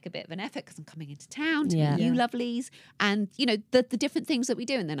try and make a bit of an effort because I'm coming into town to meet you lovelies, and the different things that we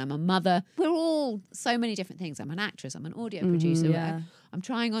do. And then I'm a mother. We're all so many different things. I'm an actress. I'm an audio producer. I'm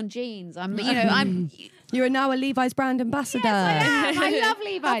trying on jeans. You are now a Levi's brand ambassador. Yes, I am. I love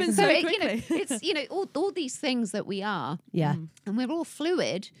Levi's. Happened so quickly. It's all these things that we are. Yeah. And we're all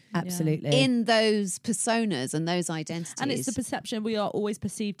fluid. Absolutely. In those personas and those identities. And it's the perception. We are always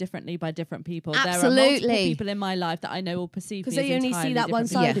perceived differently by different people. Absolutely. There are multiple people in my life that I know will perceive me as because they only see that one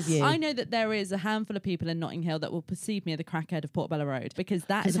side of you. I know that there is a handful of people in Notting Hill that will perceive me as the crackhead of Portobello Road, because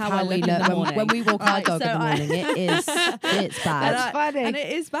that is how I look in the morning. When we walk our dog in the morning, it's bad. That's funny. And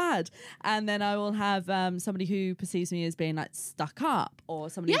it is bad. And then I will have somebody who perceives me as being like stuck up, or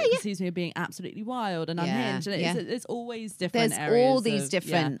somebody that perceives me as being absolutely wild and unhinged. And it's always different areas. There's all these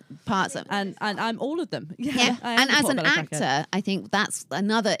different parts of, and I'm all of them. Yeah. I am And the as an Portobello crackhead. actor, I think that's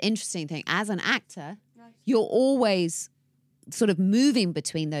another interesting thing. As an actor, you're always sort of moving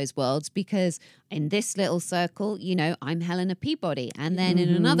between those worlds, because in this little circle, I'm Helena Peabody. And then in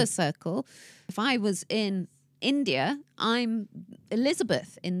another circle, if I was in India, I'm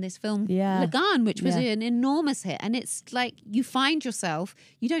Elizabeth in this film Lagan, which was an enormous hit. And it's like you find yourself,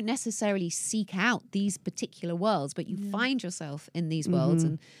 you don't necessarily seek out these particular worlds, but you find yourself in these worlds,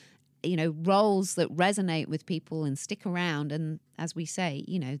 and roles that resonate with people and stick around. And as we say,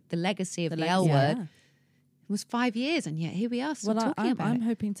 the legacy of the L Word was 5 years, and yet here we are still talking about I'm it.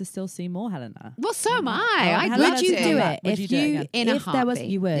 hoping to still see more Helena. Well, so am I. Would you do it Would you do it again? In a if there was? heartbeat.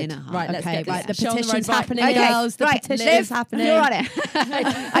 You would. In a heartbeat. Right, let's Okay, get right. The this. Show on the petition's road happening, Okay, girls. The right, petition's Liv, happening. You're on it.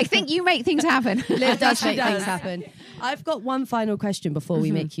 I think you make things happen. Liv does make does. things happen. I've got one final question before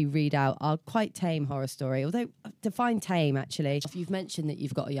we make you read out our quite tame horror story. Although, define tame, actually. You've mentioned that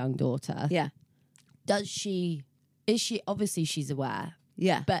you've got a young daughter. Yeah. Is she, obviously she's aware,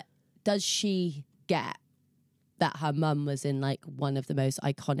 Yeah. but does she get that her mum was in like one of the most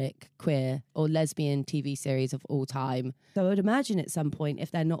iconic queer or lesbian TV series of all time? So I would imagine at some point,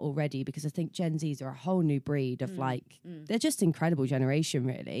 if they're not already, because I think Gen Zs are a whole new breed of they're just incredible generation,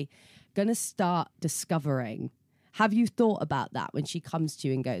 really, gonna start discovering. Have you thought about that when she comes to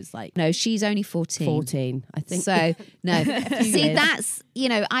you and goes like, No, she's only 14. 14, I think. So, no. See, years. that's,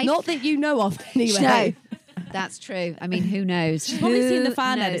 I... Not that you know of anyway. No. That's true. I mean, who knows? She's Probably seen the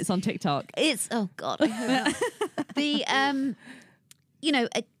fan edits on TikTok. It's, oh God. I hope not.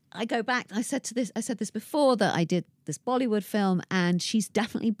 I go back, I said this before, that I did this Bollywood film, and she's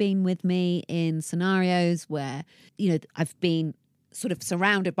definitely been with me in scenarios where, I've been sort of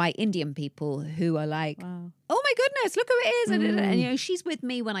surrounded by Indian people who are like, Wow. oh my goodness, look who it is. And, you know, she's with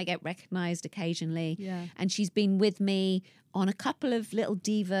me when I get recognised occasionally. Yeah. And she's been with me on a couple of little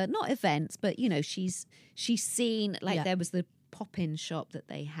diva, not events, but, you know, she's seen, like there was the pop-in shop that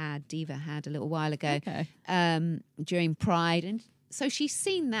Diva had a little while ago during Pride. And so she's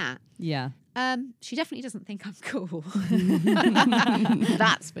seen that. Yeah. She definitely doesn't think I'm cool.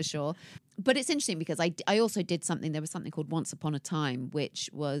 That's for sure. But it's interesting because I also did something. There was something called Once Upon a Time, which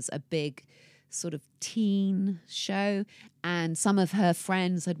was a big sort of teen show, and some of her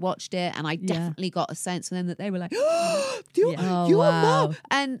friends had watched it, and I definitely got a sense from them that they were like, "Oh, you're mom,"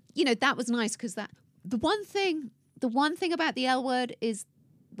 and you know that was nice because that the one thing about the L Word is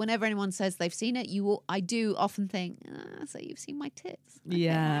whenever anyone says they've seen it, I do often think, so you've seen my tits,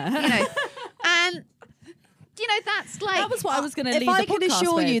 Yeah, you know, and. You know, that's like... That was what I was going to leave If the I can podcast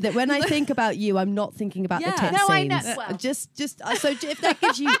assure with. you that when I think about you, I'm not thinking about the tit No, I scenes. know. Well. Just so if that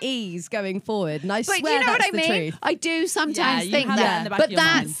gives you ease going forward, and I But swear you know that's what I the mean? truth. I do sometimes you think have that in that. the back But of your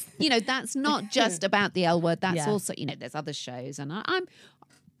that's, you know, that's not just about the L Word. That's Yeah. also, you know, there's other shows. And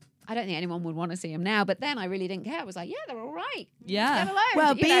I don't think anyone would want to see them now. But then I really didn't care. I was like, yeah, they're all right. Yeah. Get alone.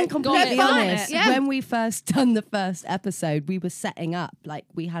 Well, You being know, completely they're fine. honest, Yeah. when we first done the first episode, we were setting up, like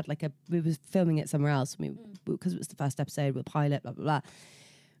we had we was filming it somewhere else because it was the first episode with pilot, blah, blah, blah.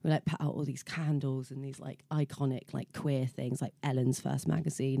 We like put out all these candles and these like iconic like queer things like Ellen's first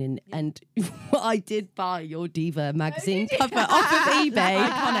magazine and I did buy your Diva magazine cover off of eBay.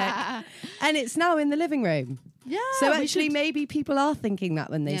 Iconic. And it's now in the living room. Yeah. So actually, maybe people are thinking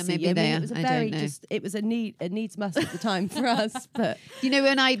that when they see maybe you. I they mean, are. it was a I very don't know. it was a needs must at the time for us. But You know,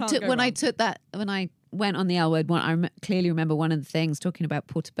 when I Can't took go when I wrong. took that when I went on the L Word one, I clearly remember one of the things talking about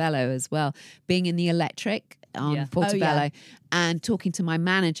Portobello as well, being in the electric on Yeah. Portobello and talking to my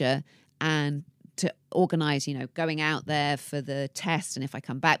manager and to organise, you know, going out there for the test and if I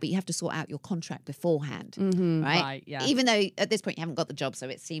come back, but you have to sort out your contract beforehand, right? Right, yeah. Even though at this point you haven't got the job, so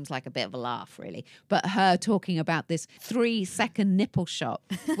it seems like a bit of a laugh, really. But her talking about this 3-second nipple shot,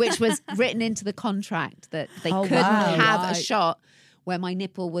 which was written into the contract that they couldn't have a right. shot where my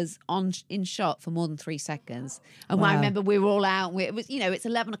nipple was in shot for more than 3 seconds. And I remember we were all out. It was, you know, it's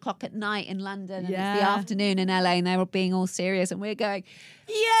 11 o'clock at night in London and it's the afternoon in LA and they were being all serious and we're going,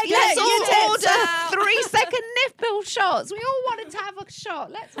 let's all order 3-second nipple shots. We all wanted to have a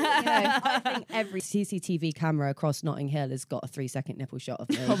shot. Let's all, you know. I think every CCTV camera across Notting Hill has got a 3-second nipple shot of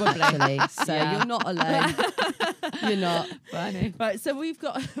me. Probably. So you're not alone. You're not. Funny. Right, so we've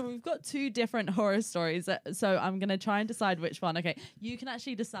got two different horror stories. So I'm going to try and decide which one. Okay, you can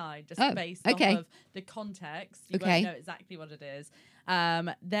actually decide just based off of the context. You won't know exactly what it is.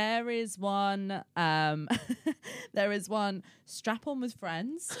 There is one. There is one strap on with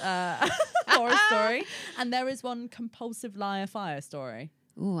friends horror story, and there is one compulsive liar fire story.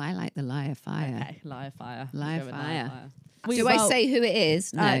 Oh, I like the liar fire. Okay, liar fire. Liar Let's go with fire. Do I say who it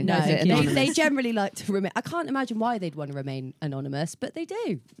is? No, No, is it they anonymous? generally like to remain. I can't imagine why they'd want to remain anonymous, but they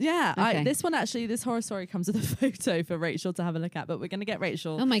do. Yeah, Okay. this one actually, this horror story comes with a photo for Rachel to have a look at, but we're going to get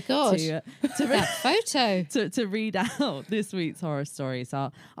Rachel. Oh my gosh. to That photo. to read out this week's horror story.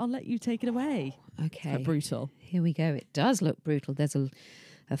 So I'll let you take it away. Okay. Brutal. Here we go. It does look brutal. There's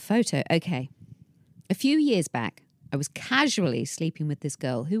a photo. Okay. A few years back, I was casually sleeping with this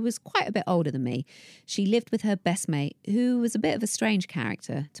girl who was quite a bit older than me. She lived with her best mate, who was a bit of a strange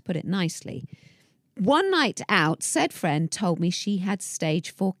character, to put it nicely. One night out, said friend told me she had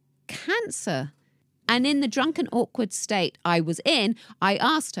stage 4 cancer. And in the drunken, awkward state I was in, I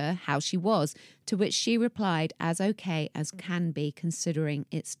asked her how she was, to which she replied, as okay as can be considering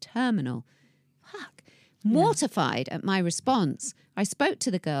it's terminal. Fuck. Mortified at my response, I spoke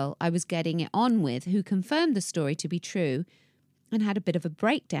to the girl I was getting it on with, who confirmed the story to be true and had a bit of a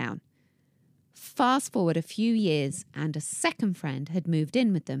breakdown. Fast forward a few years, and a second friend had moved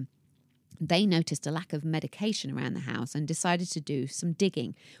in with them. They noticed a lack of medication around the house and decided to do some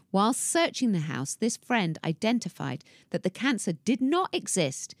digging. While searching the house, this friend identified that the cancer did not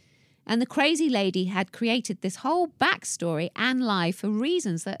exist, and the crazy lady had created this whole backstory and lie for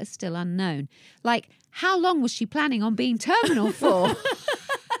reasons that are still unknown. Like, how long was she planning on being terminal for?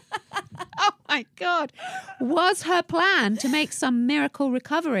 Oh my God. Was her plan to make some miracle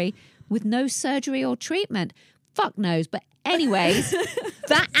recovery with no surgery or treatment? Fuck knows. But anyways,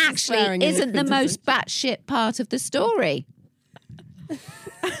 that actually isn't the most batshit part of the story.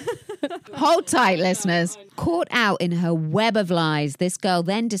 Hold tight, listeners. Caught out in her web of lies, this girl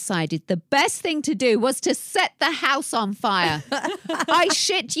then decided the best thing to do was to set the house on fire. I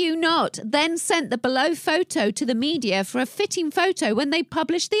shit you not, then sent the below photo to the media for a fitting photo when they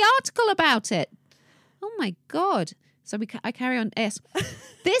published the article about it. Oh my God. So I carry on. Yes.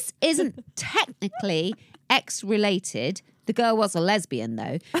 This isn't technically ex-related. The girl was a lesbian,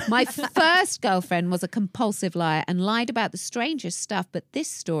 though. My first girlfriend was a compulsive liar and lied about the strangest stuff, but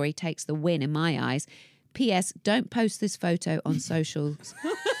this story takes the win in my eyes. P.S. Don't post this photo on socials.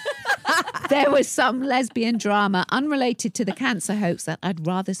 There was some lesbian drama unrelated to the cancer hoax that I'd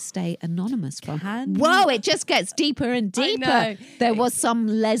rather stay anonymous from. Whoa, it just gets deeper and deeper. There was some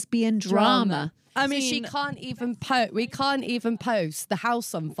lesbian drama. I mean, so she can't even we can't even post the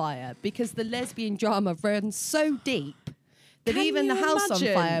house on fire because the lesbian drama runs so deep that even the house on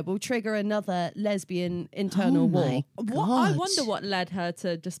fire will trigger another lesbian internal war. I wonder what led her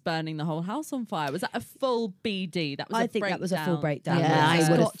to just burning the whole house on fire. Was that a full BD? I think that was a full breakdown. Yeah, I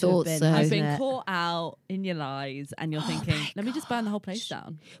would have thought so. I've been caught out in your lies, and you're thinking, let me just burn the whole place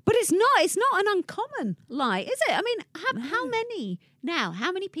down. But it's not an uncommon lie, is it? I mean,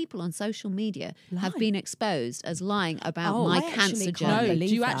 how many people on social media have been exposed as lying about my cancer journey? No,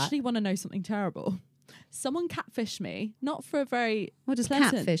 do you actually want to know something terrible? Someone catfished me, not for a very What does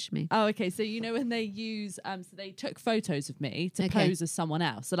pleasant... catfish mean? Oh, okay. So you know when they use, so they took photos of me to pose as someone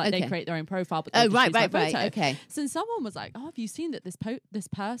else. So like they create their own profile, but they just use my photo. Okay. So someone was like, "Oh, have you seen that this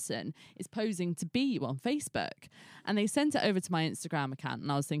person is posing to be you on Facebook?" And they sent it over to my Instagram account, and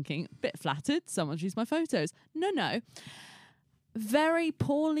I was thinking, a bit flattered. Someone's used my photos. No. Very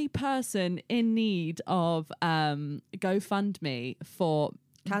poorly person in need of GoFundMe for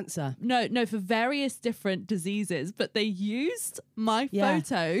cancer. No, for various different diseases, but they used my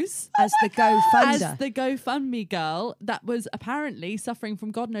photos as the GoFunder. As the GoFundMe girl that was apparently suffering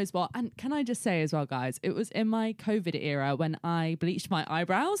from God knows what. And can I just say as well, guys, it was in my COVID era when I bleached my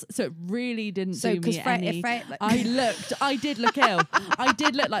eyebrows, so it really didn't do me any. I did look ill. I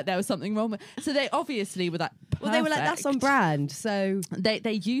did look like there was something wrong with. So they obviously were like, perfect. Well, they were like, that's on brand. So they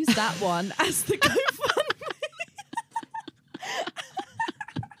used that one as the GoFundMe.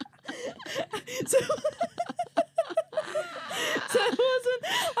 So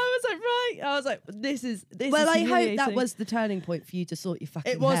I was like, this is well, I hope that was the turning point for you to sort your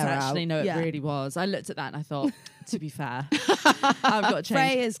fucking It was hair actually, out. No, it really was. I looked at that and I thought, to be fair, I've got to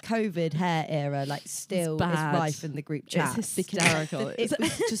change. Freya's COVID hair era, like, still is rife in the group chat. It's hysterical. It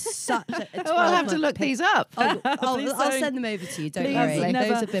was just such a I'll have to look these up. I'll send them over to you. Don't worry. Never.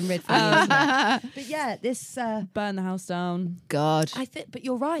 Those have been read for years now. But yeah, this burn the house down. God, I think. But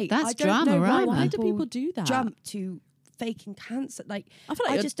you're right. That's I don't know drama, right? Why do people do that? Jump to faking cancer. Like, I feel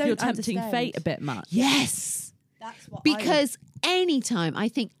like you're tempting fate a bit much. Yes. That's what because anytime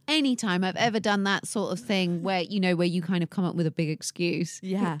I've ever done that sort of thing where you kind of come up with a big excuse,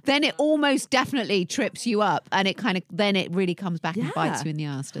 then it almost definitely trips you up, and then it really comes back and bites you in the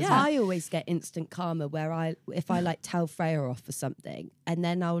ass. I always get instant karma where if I like tell Freya off for something and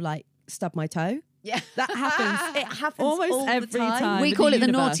then I'll like stub my toe. Yeah, that happens. It happens almost all every the time. We call it the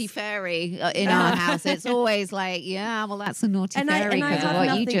naughty fairy in our house. It's always like, well, that's a naughty fairy because of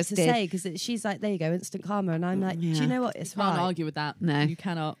what you just did. Say because she's like, there you go, instant karma, and I'm like, do you know what? It's can't argue with that. No, you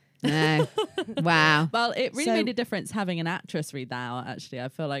cannot. No. Wow. Well, it really made a difference having an actress read that out, actually. I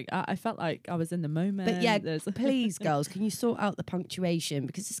feel like I felt like I was in the moment. But yeah, please, girls, can you sort out the punctuation?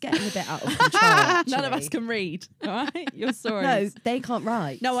 Because it's getting a bit out of control. None of us can read, all right? Your stories. No, they can't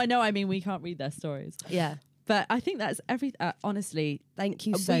write. No, I know. I mean, we can't read their stories. Yeah. But I think that's honestly. Thank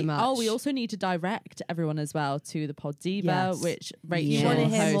you so much. Oh, we also need to direct everyone as well to the Pod Diva, which Rachel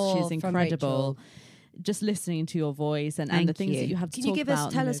hosts. She's incredible. Just listening to your voice and the things that you have to talk about. Can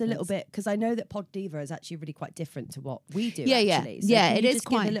you tell us a little bit? Because I know that Pod Diva is actually really quite different to what we do. Yeah, actually. So it is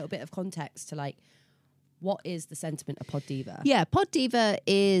quite. Give a little bit of context to like, what is the sentiment of Pod Diva? Yeah, Pod Diva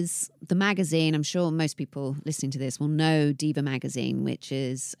is the magazine. I'm sure most people listening to this will know Diva magazine, which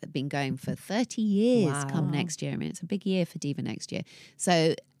has been going for 30 years come next year. I mean, it's a big year for Diva next year.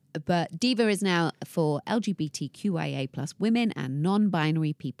 So, but Diva is now for LGBTQIA plus women and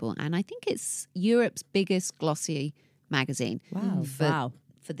non-binary people. And I think it's Europe's biggest glossy magazine for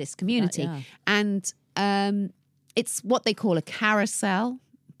this community. And it's what they call a carousel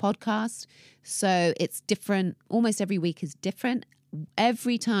podcast. So it's different. Almost every week is different.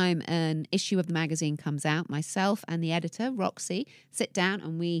 Every time an issue of the magazine comes out, myself and the editor, Roxy, sit down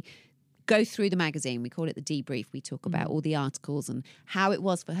and we go through the magazine. We call it the debrief. We talk about all the articles and how it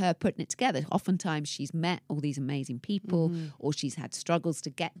was for her putting it together. Oftentimes she's met all these amazing people or she's had struggles to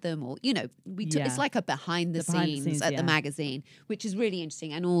get them, or, it's like a behind the scenes at the magazine, which is really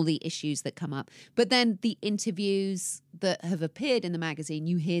interesting, and all the issues that come up. But then the interviews that have appeared in the magazine,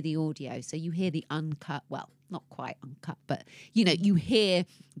 you hear the audio. So you hear the uncut, not quite uncut, but you hear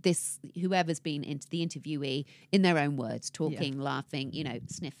this, whoever's been into the interviewee in their own words, talking, laughing,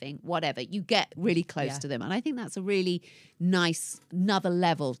 sniffing, whatever. You get really close to them. And I think that's a really nice, another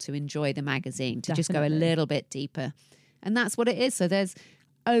level to enjoy the magazine, to just go a little bit deeper. And that's what it is. So there's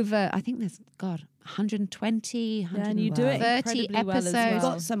over, I think there's, 120, 130 and you do it incredibly episodes. well as well. You've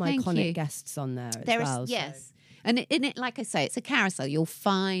got some iconic guests on there as well. Yes. And in it, like I say, it's a carousel. You'll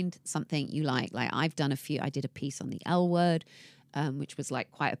find something you like. Like I did a piece on the L word, which was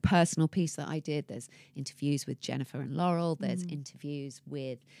like quite a personal piece that I did. There's interviews with Jennifer and Laurel. There's interviews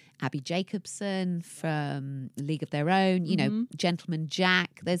with Abby Jacobson from League of Their Own. Gentleman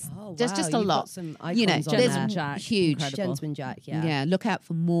Jack. There's just a You've lot. got some icons on there's there. Jack, huge. incredible. Gentleman Jack, Yeah, look out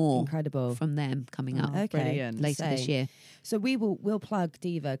for more Incredible. from them coming up Okay. Brilliant. later this year. So we'll plug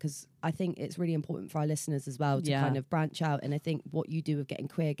Diva, because I think it's really important for our listeners as well to kind of branch out. And I think what you do of getting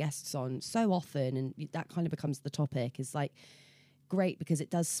queer guests on so often, and that kind of becomes the topic, is like great, because it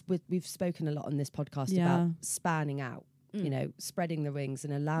does. We've spoken a lot on this podcast about spanning out, spreading the wings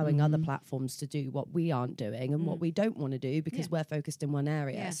and allowing other platforms to do what we aren't doing and what we don't want to do, because we're focused in one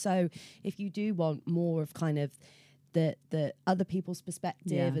area. Yeah. So if you do want more of kind of the other people's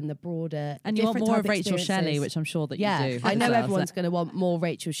perspective and the broader, And you want different more type of Rachel experiences. Shelley, which I'm sure that you do. I know as well, everyone's so- going to want more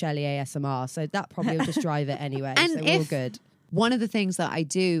Rachel Shelley ASMR, so that probably will just drive it anyway. And so we're all good. One of the things that I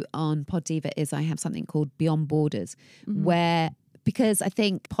do on Pod Diva is I have something called Beyond Borders, where, because I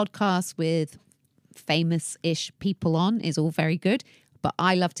think podcasts with famous-ish people on is all very good, but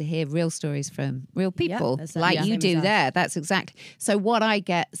I love to hear real stories from real people, that's like same you as do us. there. That's exactly. So what I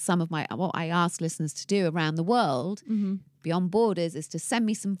ask listeners to do around the world, Beyond Borders, is to send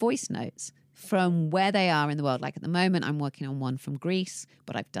me some voice notes from where they are in the world. Like at the moment, I'm working on one from Greece,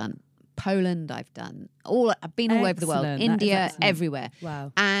 but I've done Poland, I've been all over the world, Excellent. That is India, excellent. everywhere.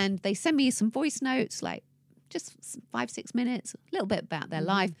 Wow. And they send me some voice notes, like just 5-6 minutes, a little bit about their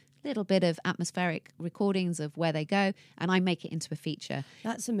life, a little bit of atmospheric recordings of where they go, and I make it into a feature.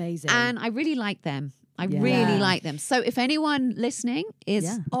 That's amazing. And I really like them. I Yeah. really like them. So if anyone listening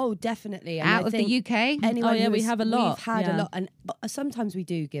is oh, definitely. And out I of the think UK, anyone yeah, who we is- have a lot. We've had a Yeah. lot, and sometimes we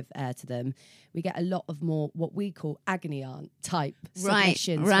do give air to them. We get a lot of more what we call agony aunt type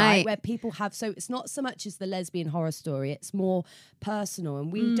submissions, right. Where people have, so it's not so much as the lesbian horror story, it's more personal,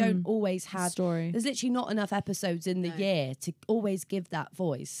 and we don't always have Story. There's literally not enough episodes in the year to always give that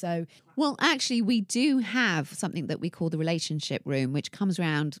voice. So well, actually, we do have something that we call the relationship room, which comes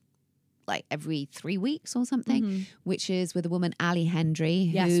around like every 3 weeks or something, which is with a woman, Ali Hendry.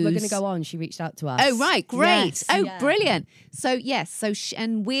 yes, we're going to who's- go on. She reached out to us. Oh, right. Great. Yes. Oh, Yeah. brilliant. So, yes.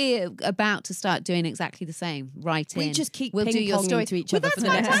 And we're about to start doing exactly the same. We just keep We'll do your ping-ponging story to each Well, other that's for the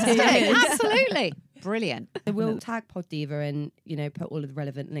next fantastic. years. Absolutely. Brilliant. So we'll tag Pod Diva and, put all of the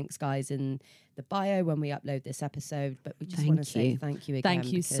relevant links, guys, in the bio when we upload this episode. But we just Thank want to say you. thank you again.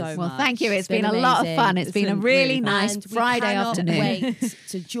 Thank you so because Well, much. thank you. It's been a been lot of amazing. fun. It's been a really nice And we Friday cannot afternoon. wait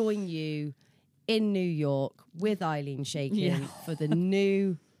to join you in New York with Eileen Shaken for the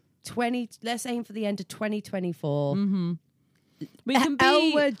new let's aim for the end of 2024. We can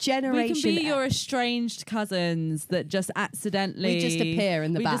L-word We generation can be your estranged cousins that just accidentally... We just appear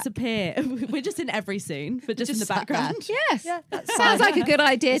in the back. We just appear. We're just in every scene, but just in the sat there. background. Yes. Yeah, that's Sounds fine. like a good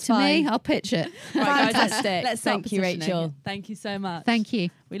idea It's to me. fine. I'll pitch it. Right, guys, Fantastic. let's start Thank you, petitioning. Rachel. Thank you so much. Thank you.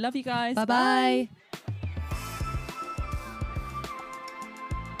 We love you guys. Bye-bye.